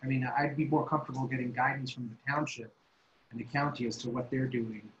 I mean, I'd be more comfortable getting guidance from the township and the county as to what they're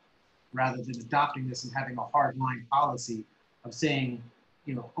doing, rather than adopting this and having a hard line policy of saying,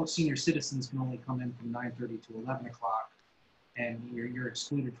 you know, senior citizens can only come in from 9:30 to 11 o'clock, and you're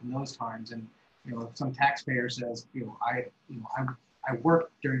excluded from those times. And, you know, if some taxpayer says, you know, I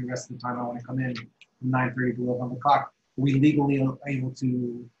work during the rest of the time, I want to come in from 9:30 to 11 o'clock, we legally are able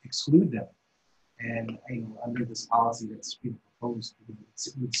to exclude them. And, you know, under this policy that's being proposed, it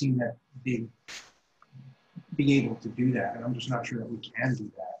would seem that they'd be able to do that. And I'm just not sure that we can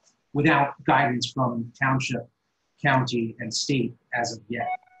do that without guidance from township, county, and state as of yet.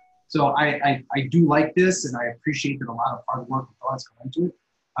 So I do like this, and I appreciate that a lot of hard work and thought has gone into it.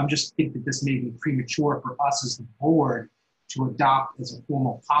 I'm just think that this may be premature for us as the board to adopt as a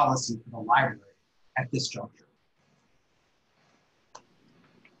formal policy for the library at this juncture.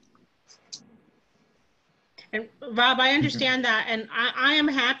 And Rob, I understand that, and I am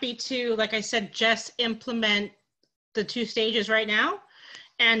happy to, like I said, just implement the 2 stages right now.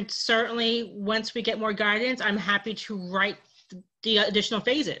 And certainly once we get more guidance, I'm happy to write the additional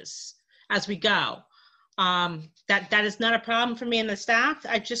phases as we go. That is not a problem for me and the staff.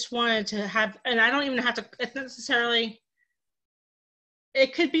 I just wanted to have, and I don't even have to, it's not necessarily,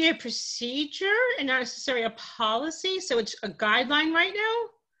 it could be a procedure and not necessarily a policy. So it's a guideline right now.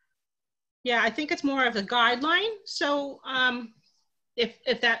 Yeah, I think it's more of a guideline. So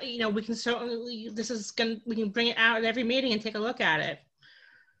if that, you know, we can certainly, we can bring it out at every meeting and take a look at it.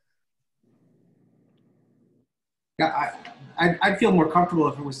 Yeah, I'd feel more comfortable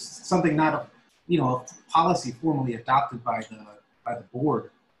if it was something not a, you know, a policy formally adopted by the board.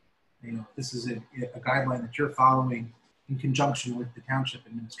 You know, this is a guideline that you're following in conjunction with the township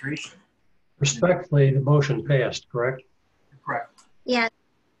administration. Respectfully, the motion passed, correct? Correct. Yeah.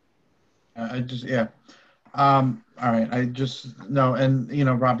 All right, no, and, you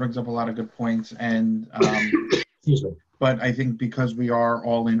know, Rob brings up a lot of good points, and, Excuse me. but I think because we are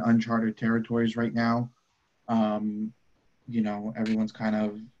all in uncharted territories right now, you know, everyone's kind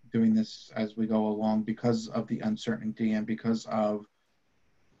of doing this as we go along because of the uncertainty and because of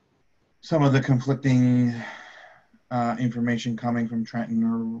some of the conflicting information coming from Trenton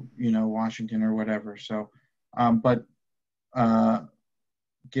or, you know, Washington or whatever. So, but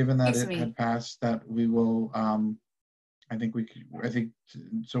given that it had passed, that we will, I think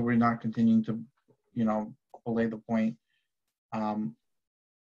so we're not continuing to, you know, belay the point.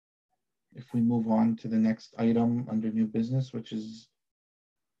 If we move on to the next item under new business, which is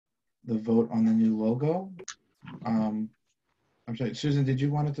the vote on the new logo. I'm sorry, Susan, did you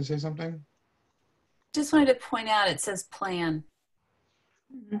want to say something? Just wanted to point out, it says plan.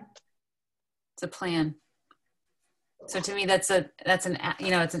 It's a plan. So to me, it's an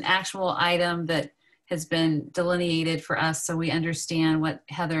actual item that has been delineated for us, so we understand what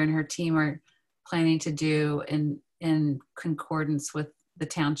Heather and her team are planning to do in concordance with the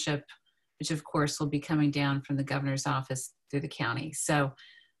township, which of course will be coming down from the governor's office through the county. So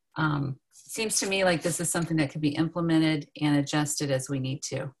seems to me like this is something that could be implemented and adjusted as we need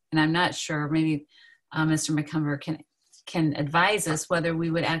to. And I'm not sure, maybe Mr. McCumber can advise us whether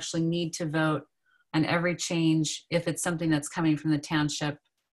we would actually need to vote on every change if it's something that's coming from the township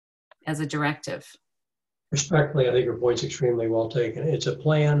as a directive. Respectfully, I think your point's extremely well taken. It's a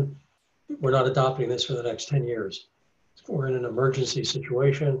plan. We're not adopting this for the next 10 years. We're in an emergency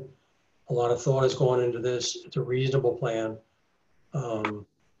situation. A lot of thought has gone into this. It's a reasonable plan.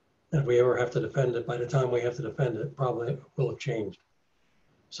 If we ever have to defend it, by the time we have to defend it, probably will have changed.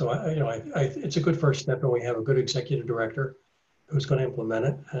 So it's a good first step, and we have a good executive director who's going to implement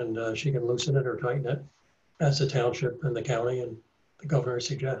it, and she can loosen it or tighten it as the township and the county and the governor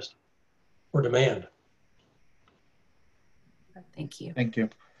suggest or demand. Thank you. Thank you.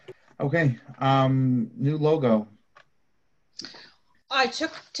 Okay, new logo. I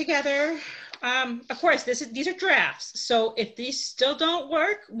took together, of course, these are drafts. So if these still don't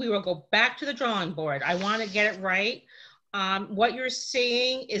work, we will go back to the drawing board. I want to get it right. What you're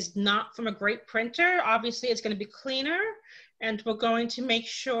seeing is not from a great printer. Obviously, it's going to be cleaner. And we're going to make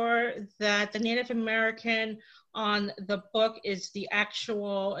sure that the Native American on the book is the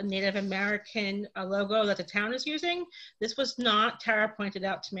actual Native American logo that the town is using. This was not, Tara pointed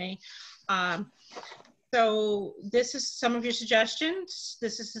out to me. So this is some of your suggestions.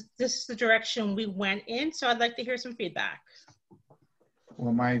 This is the direction we went in. So I'd like to hear some feedback.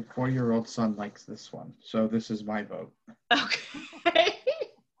 Well, my 4-year-old son likes this one, so this is my vote. Okay.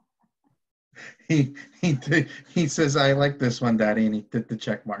 He says, I like this one, Daddy, and he did the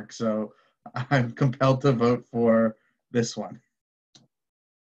check mark. So I'm compelled to vote for this one.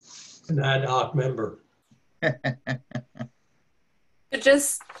 An ad hoc member. But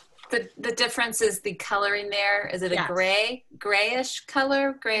just the difference is the coloring there. Is it a grayish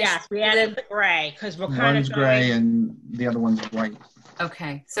color? Grayish. Yes, we added the gray because we're kind One's of gray and the other one's white.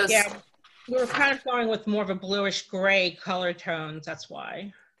 Okay, so yeah, we were kind of going with more of a bluish gray color tones. That's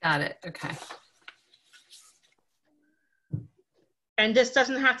why. Got it. Okay. And this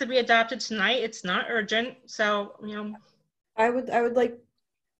doesn't have to be adopted tonight. It's not urgent. So, you know. I would like,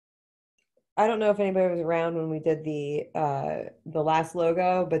 I don't know if anybody was around when we did the last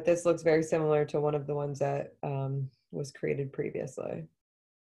logo, but this looks very similar to one of the ones that was created previously.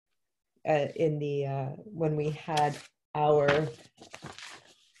 In the when we had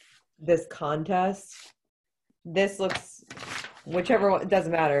this contest, this looks, whichever one, it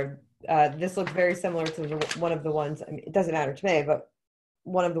doesn't matter. This looks very similar to one of the ones, I mean, it doesn't matter to me, but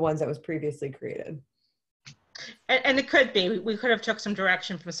one of the ones that was previously created. And it could be, we could have took some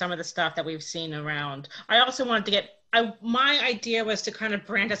direction from some of the stuff that we've seen around. I also wanted to get, my idea was to kind of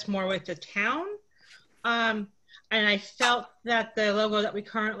brand us more with the town. And I felt that the logo that we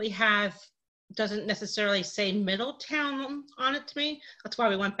currently have doesn't necessarily say Middletown on it to me. That's why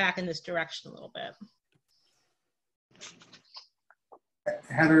we went back in this direction a little bit.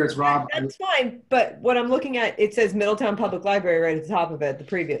 Heather, it's Rob. That's fine, but what I'm looking at, it says Middletown Public Library right at the top of it, the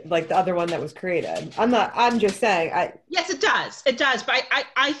previous, like the other one that was created. I'm just saying. Yes, it does. It does. But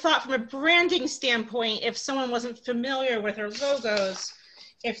I thought from a branding standpoint, if someone wasn't familiar with our logos,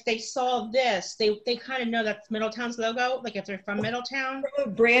 if they saw this, they kind of know that's Middletown's logo, like if they're from Middletown.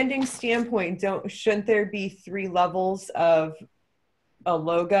 From a branding standpoint, shouldn't there be 3 levels of a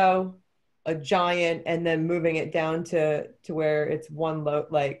logo? A giant, and then moving it down to where it's one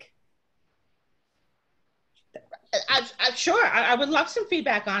like. I'm sure. I would love some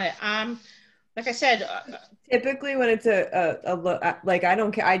feedback on it. Like I said, typically when it's a like, I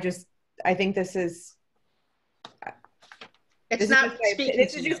don't care. I think this is. It's not.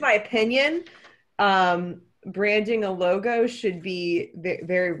 This is just my opinion. Branding a logo should be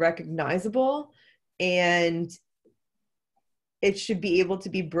very recognizable, and it should be able to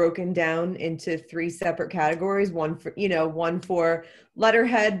be broken down into 3 separate categories. One for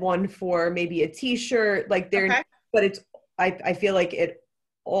letterhead, one for maybe a t-shirt, like there, okay. But I feel like it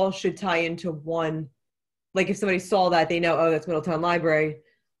all should tie into one. Like if somebody saw that, they know, oh, that's Middletown Library.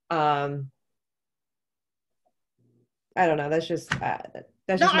 I don't know. That's just,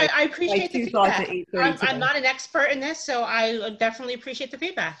 no, I appreciate the feedback. I'm not an expert in this, so I definitely appreciate the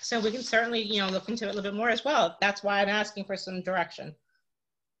feedback. So we can certainly, look into it a little bit more as well. That's why I'm asking for some direction.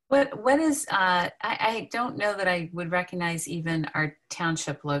 What is, I don't know that I would recognize even our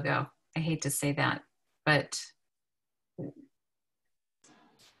township logo. I hate to say that, but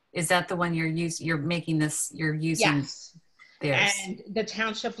is that the one you're making this, you're using? Yes. Theirs. And the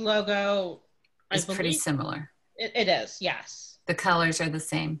township logo is pretty similar. It is, yes. The colors are the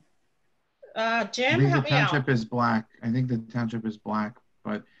same. Jim, help me out. The township is black. I think the township is black,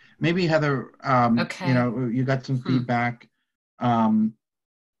 but maybe Heather, okay. You got some feedback, and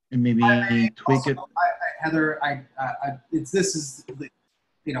maybe tweak it. Heather, this is,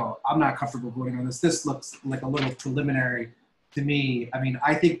 I'm not comfortable voting on this. This looks like a little preliminary to me. I mean,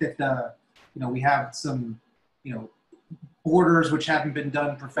 I think that we have some, borders which haven't been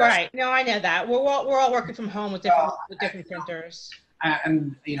done professionally. Right. No, I know that. We're all working from home with different printers.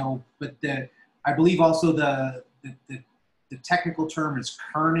 And but I believe also the technical term is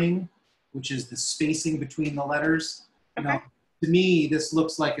kerning, which is the spacing between the letters. Okay. To me, this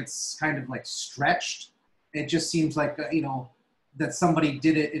looks like it's kind of like stretched. It just seems like that somebody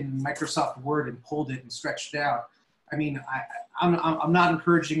did it in Microsoft Word and pulled it and stretched it out. I mean, I'm not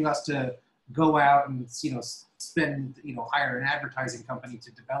encouraging us to go out and spend hire an advertising company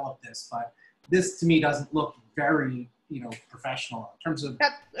to develop this, but this to me doesn't look very professional in terms of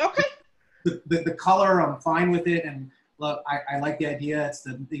that. Okay. The color. I'm fine with it, and look, I like the idea. It's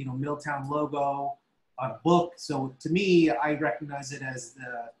the Middletown logo on a book, so to me, I recognize it as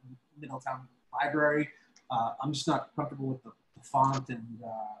the Middletown Library. I'm just not comfortable with the font and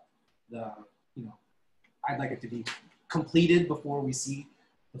I'd like it to be completed before we see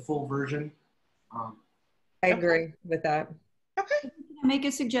the full version. I agree with that. Okay. Can I make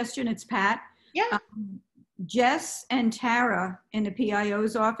a suggestion? It's Pat. Yeah. Jess and Tara in the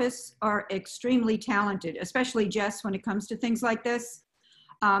PIO's office are extremely talented, especially Jess when it comes to things like this.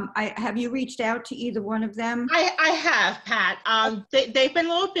 Have you reached out to either one of them? I have, Pat. They've been a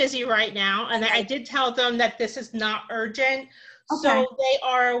little busy right now, and I did tell them that this is not urgent. Okay. So they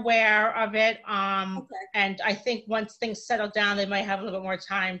are aware of it. Okay. And I think once things settle down, they might have a little bit more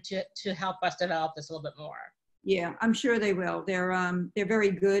time to help us develop this a little bit more. Yeah, I'm sure they will. They're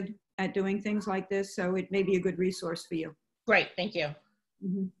very good at doing things like this, so it may be a good resource for you. Great, thank you.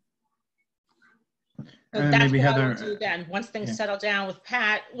 Mm-hmm. So And that's maybe what I will Heather, do then. Once things yeah. settle down with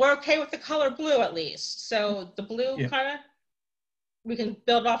Pat, we're okay with the color blue at least. So the blue Yeah. kind of, we can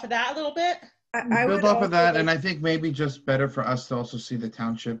build off of that a little bit. I build would off of that, also and I think maybe just better for us to also see the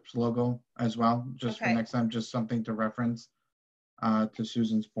township's logo as well, just for Okay. next time, just something to reference. To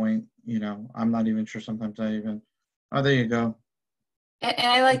Susan's point, you know, I'm not even sure sometimes I even, oh, there you go. And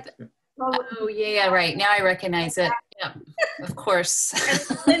I like, oh yeah, right. Now I recognize it. Yeah, of course.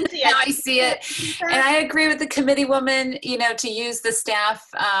 Lindsay, now I see it. And I agree with the committee woman, you know, to use the staff,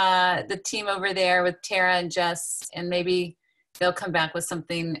 the team over there with Tara and Jess, and maybe they'll come back with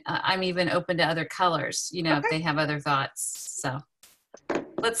something. I'm even open to other colors, you know, if they have other thoughts. So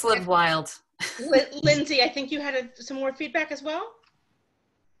let's live wild. Lindsay, I think you had some more feedback as well.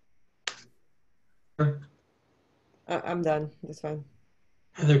 I'm done. That's fine.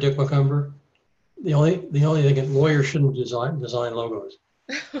 Heather Dick McCumber. The only thing, lawyers shouldn't design logos.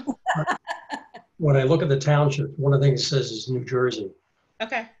 When I look at the township, one of the things it says is New Jersey.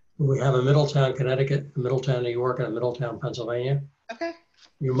 Okay. We have a Middletown, Connecticut, a Middletown, New York, and a Middletown, Pennsylvania. Okay.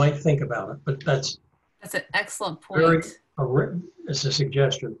 You might think about it, but that's an excellent point. It's a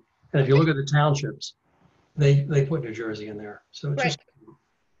suggestion. And if you look at the townships, they put New Jersey in there. So Right. just,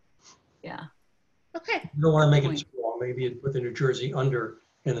 yeah. Okay. You don't want to make it small. Maybe you put the New Jersey under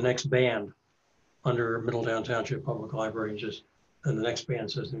in the next band under Middletown Township Public Library, and the next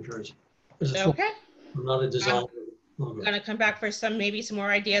band says New Jersey. Okay. I'm not a designer. I'm going to come back for maybe some more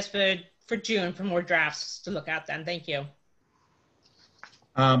ideas for June, for more drafts to look at then. Thank you.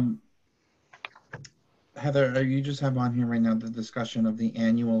 Heather, you just have on here right now the discussion of the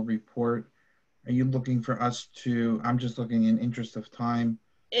annual report. Are you looking for us to, I'm just looking in interest of time.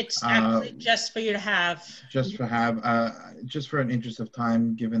 It's actually just for you to have. Just for an interest of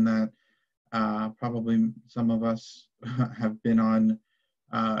time, given that probably some of us have been on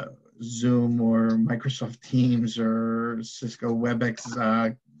Zoom or Microsoft Teams or Cisco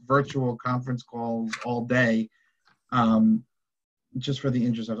WebEx virtual conference calls all day. Just for the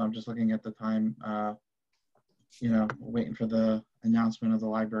interest of, I'm just looking at the time, you know, waiting for the announcement of the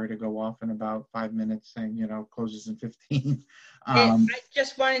library to go off in about 5 minutes, saying, you know, closes in 15. I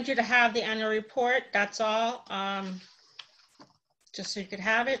just wanted you to have the annual report. That's all. Just so you could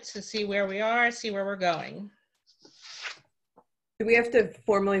have it to see where we are, see where we're going. Do we have to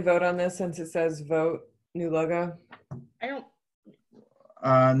formally vote on this since it says vote new logo? I don't.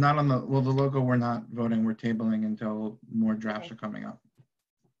 Not on the logo we're not voting, we're tabling until more drafts are coming up.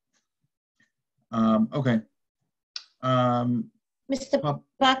 Okay. Mr.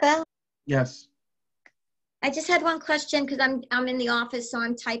 Baca? Yes. I just had one question because I'm in the office, so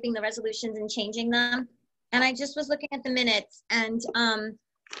I'm typing the resolutions and changing them. And I just was looking at the minutes, and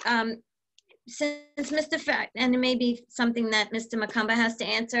since Mr. Ferry, and it may be something that Mr. McCumber has to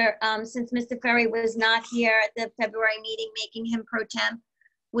answer, since Mr. Ferry was not here at the February meeting, making him pro temp,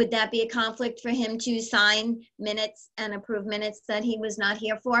 would that be a conflict for him to sign minutes and approve minutes that he was not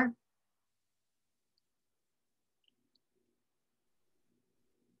here for?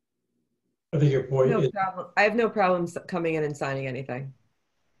 I think your point is. I have no problem coming in and signing anything.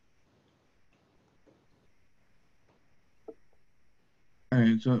 All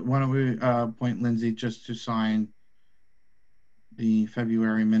right, so why don't we appoint Lindsay just to sign the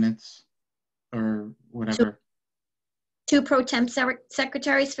February minutes or whatever. Two pro temp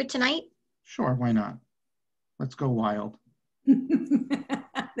secretaries for tonight? Sure, why not? Let's go wild.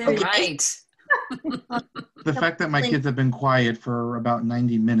 Right. The fact that my kids have been quiet for about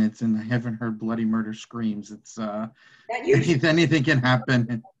 90 minutes and I haven't heard bloody murder screams, it's anything can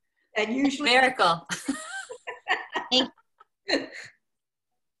happen. That usually miracle.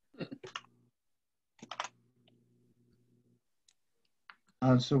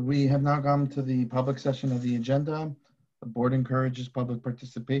 So we have now gone to the public session of the agenda. The board encourages public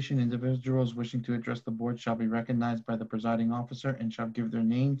participation. Individuals wishing to address the board shall be recognized by the presiding officer and shall give their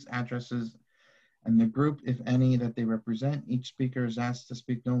names, addresses, and the group, if any, that they represent. Each speaker is asked to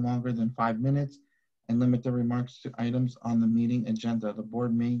speak no longer than 5 minutes and limit their remarks to items on the meeting agenda. The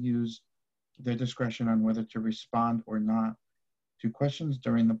board may use their discretion on whether to respond or not to questions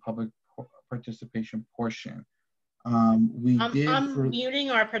during the public participation portion. I'm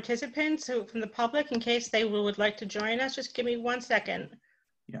muting our participants from the public in case they would like to join us. Just give me 1 second.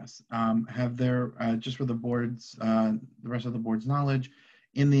 Yes. Have there, just for the board's, the rest of the board's knowledge,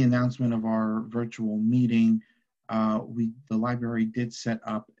 in the announcement of our virtual meeting, the library did set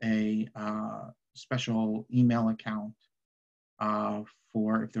up a special email account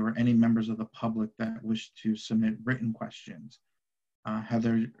for if there were any members of the public that wished to submit written questions.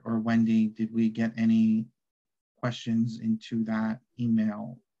 Heather or Wendy, did we get any questions into that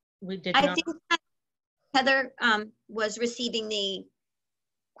email? We did I not. think that Heather was receiving the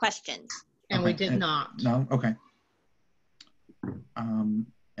questions. And Okay. we did not. No? Okay.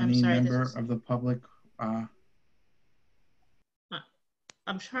 Any sorry, member of the public? I'm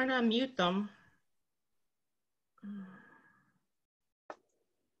trying to unmute them.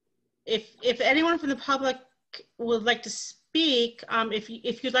 If anyone from the public would like to speak,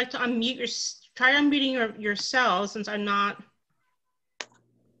 if you'd like to unmute try unmuting yourselves, since I'm not.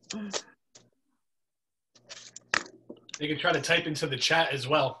 You can try to type into the chat as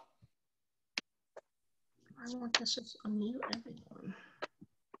well. I want this to unmute everyone.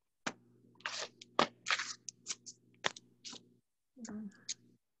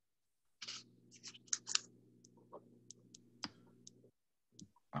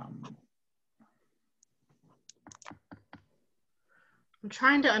 I'm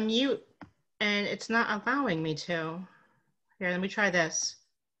trying to unmute and it's not allowing me to. Here, let me try this.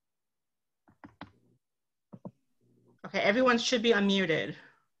 Okay, everyone should be unmuted.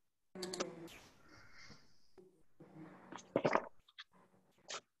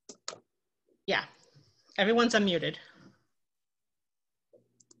 Yeah, everyone's unmuted.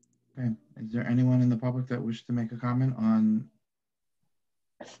 Okay. Is there anyone in the public that wishes to make a comment on?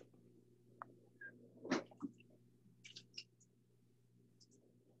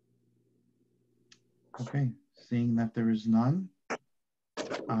 Okay, seeing that there is none,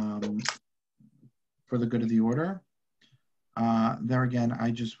 for the good of the order, there again,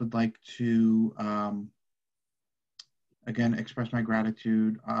 I just would like to, again, express my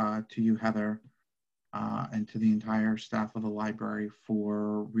gratitude to you, Heather, and to the entire staff of the library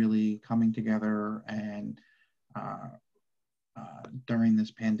for really coming together and during this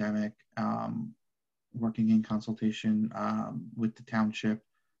pandemic, working in consultation with the township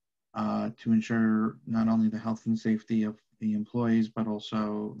to ensure not only the health and safety of the employees, but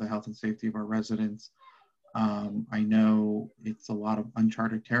also the health and safety of our residents. I know it's a lot of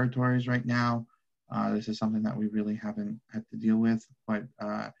uncharted territories right now. This is something that we really haven't had to deal with, but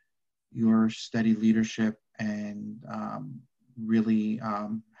your steady leadership and really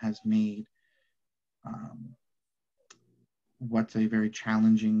has made what's a very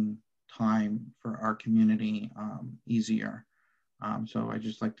challenging time for our community easier. So I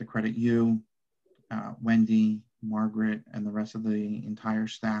just like to credit you, Wendy, Margaret, and the rest of the entire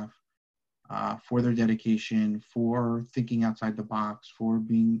staff for their dedication, for thinking outside the box, for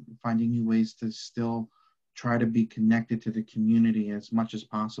finding new ways to still try to be connected to the community as much as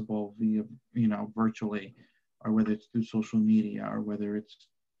possible via, virtually, or whether it's through social media or whether it's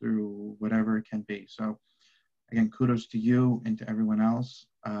through whatever it can be. So again, kudos to you and to everyone else.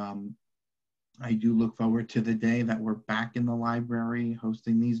 I do look forward to the day that we're back in the library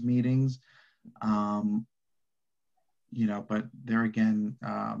hosting these meetings. But there again,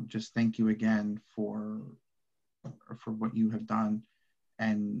 just thank you again for what you have done.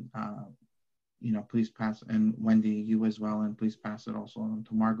 And, please pass, and Wendy, you as well, and please pass it also on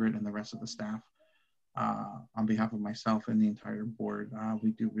to Margaret and the rest of the staff. On behalf of myself and the entire board,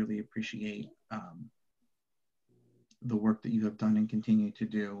 we do really appreciate the work that you have done and continue to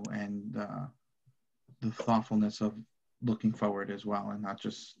do, and the thoughtfulness of looking forward as well, and not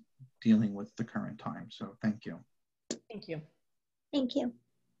just dealing with the current time. So thank you. Thank you. Thank you.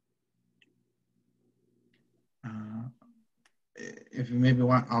 If you maybe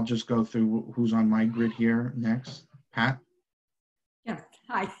want, I'll just go through who's on my grid here next. Pat? Yeah,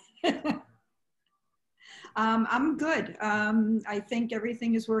 hi. I'm good. I think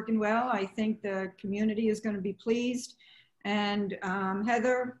everything is working well. I think the community is going to be pleased. And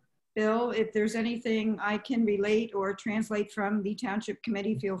Heather, Bill, if there's anything I can relate or translate from the Township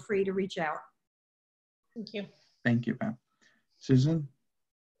Committee, feel free to reach out. Thank you. Thank you, Pat. Susan?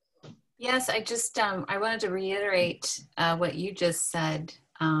 Yes, I just, I wanted to reiterate what you just said,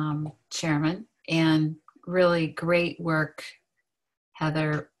 Chairman, and really great work,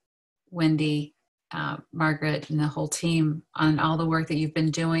 Heather, Wendy, Margaret, and the whole team on all the work that you've been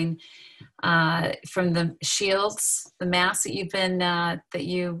doing, from the shields, the masks that you've been, that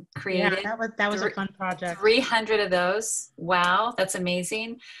you created. Yeah, that was a fun project. 300 of those. Wow, that's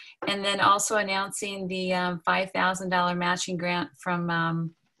amazing. And then also announcing the $5,000 matching grant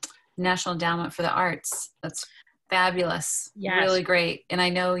from National Endowment for the Arts. Fabulous. Yes. Really great. And I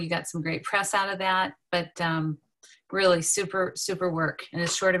know you got some great press out of that, but really super, super work in a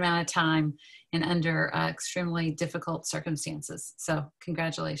short amount of time and under extremely difficult circumstances. So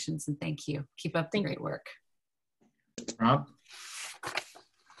congratulations and thank you. Keep up the great work. Rob?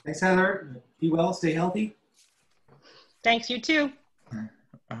 Thanks, Heather. Be well, stay healthy. Thanks, you too.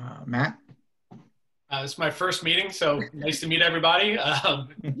 Matt? This is my first meeting, so nice to meet everybody.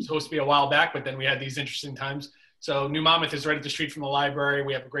 It was supposed to be a while back, but then we had these interesting times. So New Monmouth is right up the street from the library.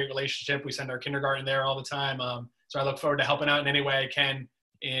 We have a great relationship. We send our kindergarten there all the time. So I look forward to helping out in any way I can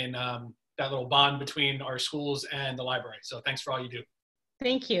in that little bond between our schools and the library. So thanks for all you do.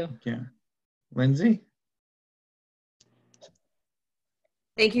 Thank you. Yeah. Lindsay?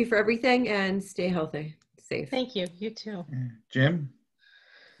 Thank you for everything and stay healthy, safe. Thank you. You too. Jim?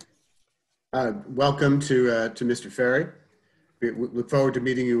 Welcome to Mr. Ferry. We look forward to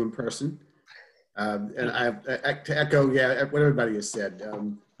meeting you in person. And I to echo, what everybody has said.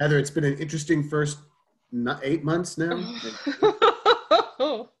 Heather, it's been an interesting first 8 months now.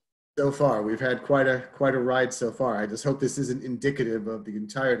 So far, we've had quite a ride so far. I just hope this isn't indicative of the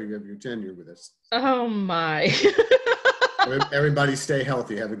entirety of your tenure with us. Oh my. Everybody stay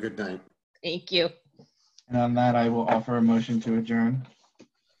healthy. Have a good night. Thank you. And on that, I will offer a motion to adjourn.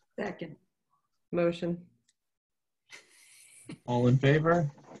 Second. Motion. All in favor?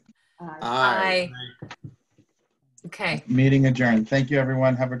 Aye. Okay. Meeting adjourned. Thank you,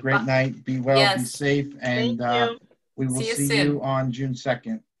 everyone. Have a great night. Be well, be Yes. safe, and Thank you. we will See you see soon. you on June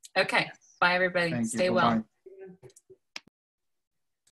 2nd. Okay. Bye, everybody. Thank you. Stay well. Bye-bye.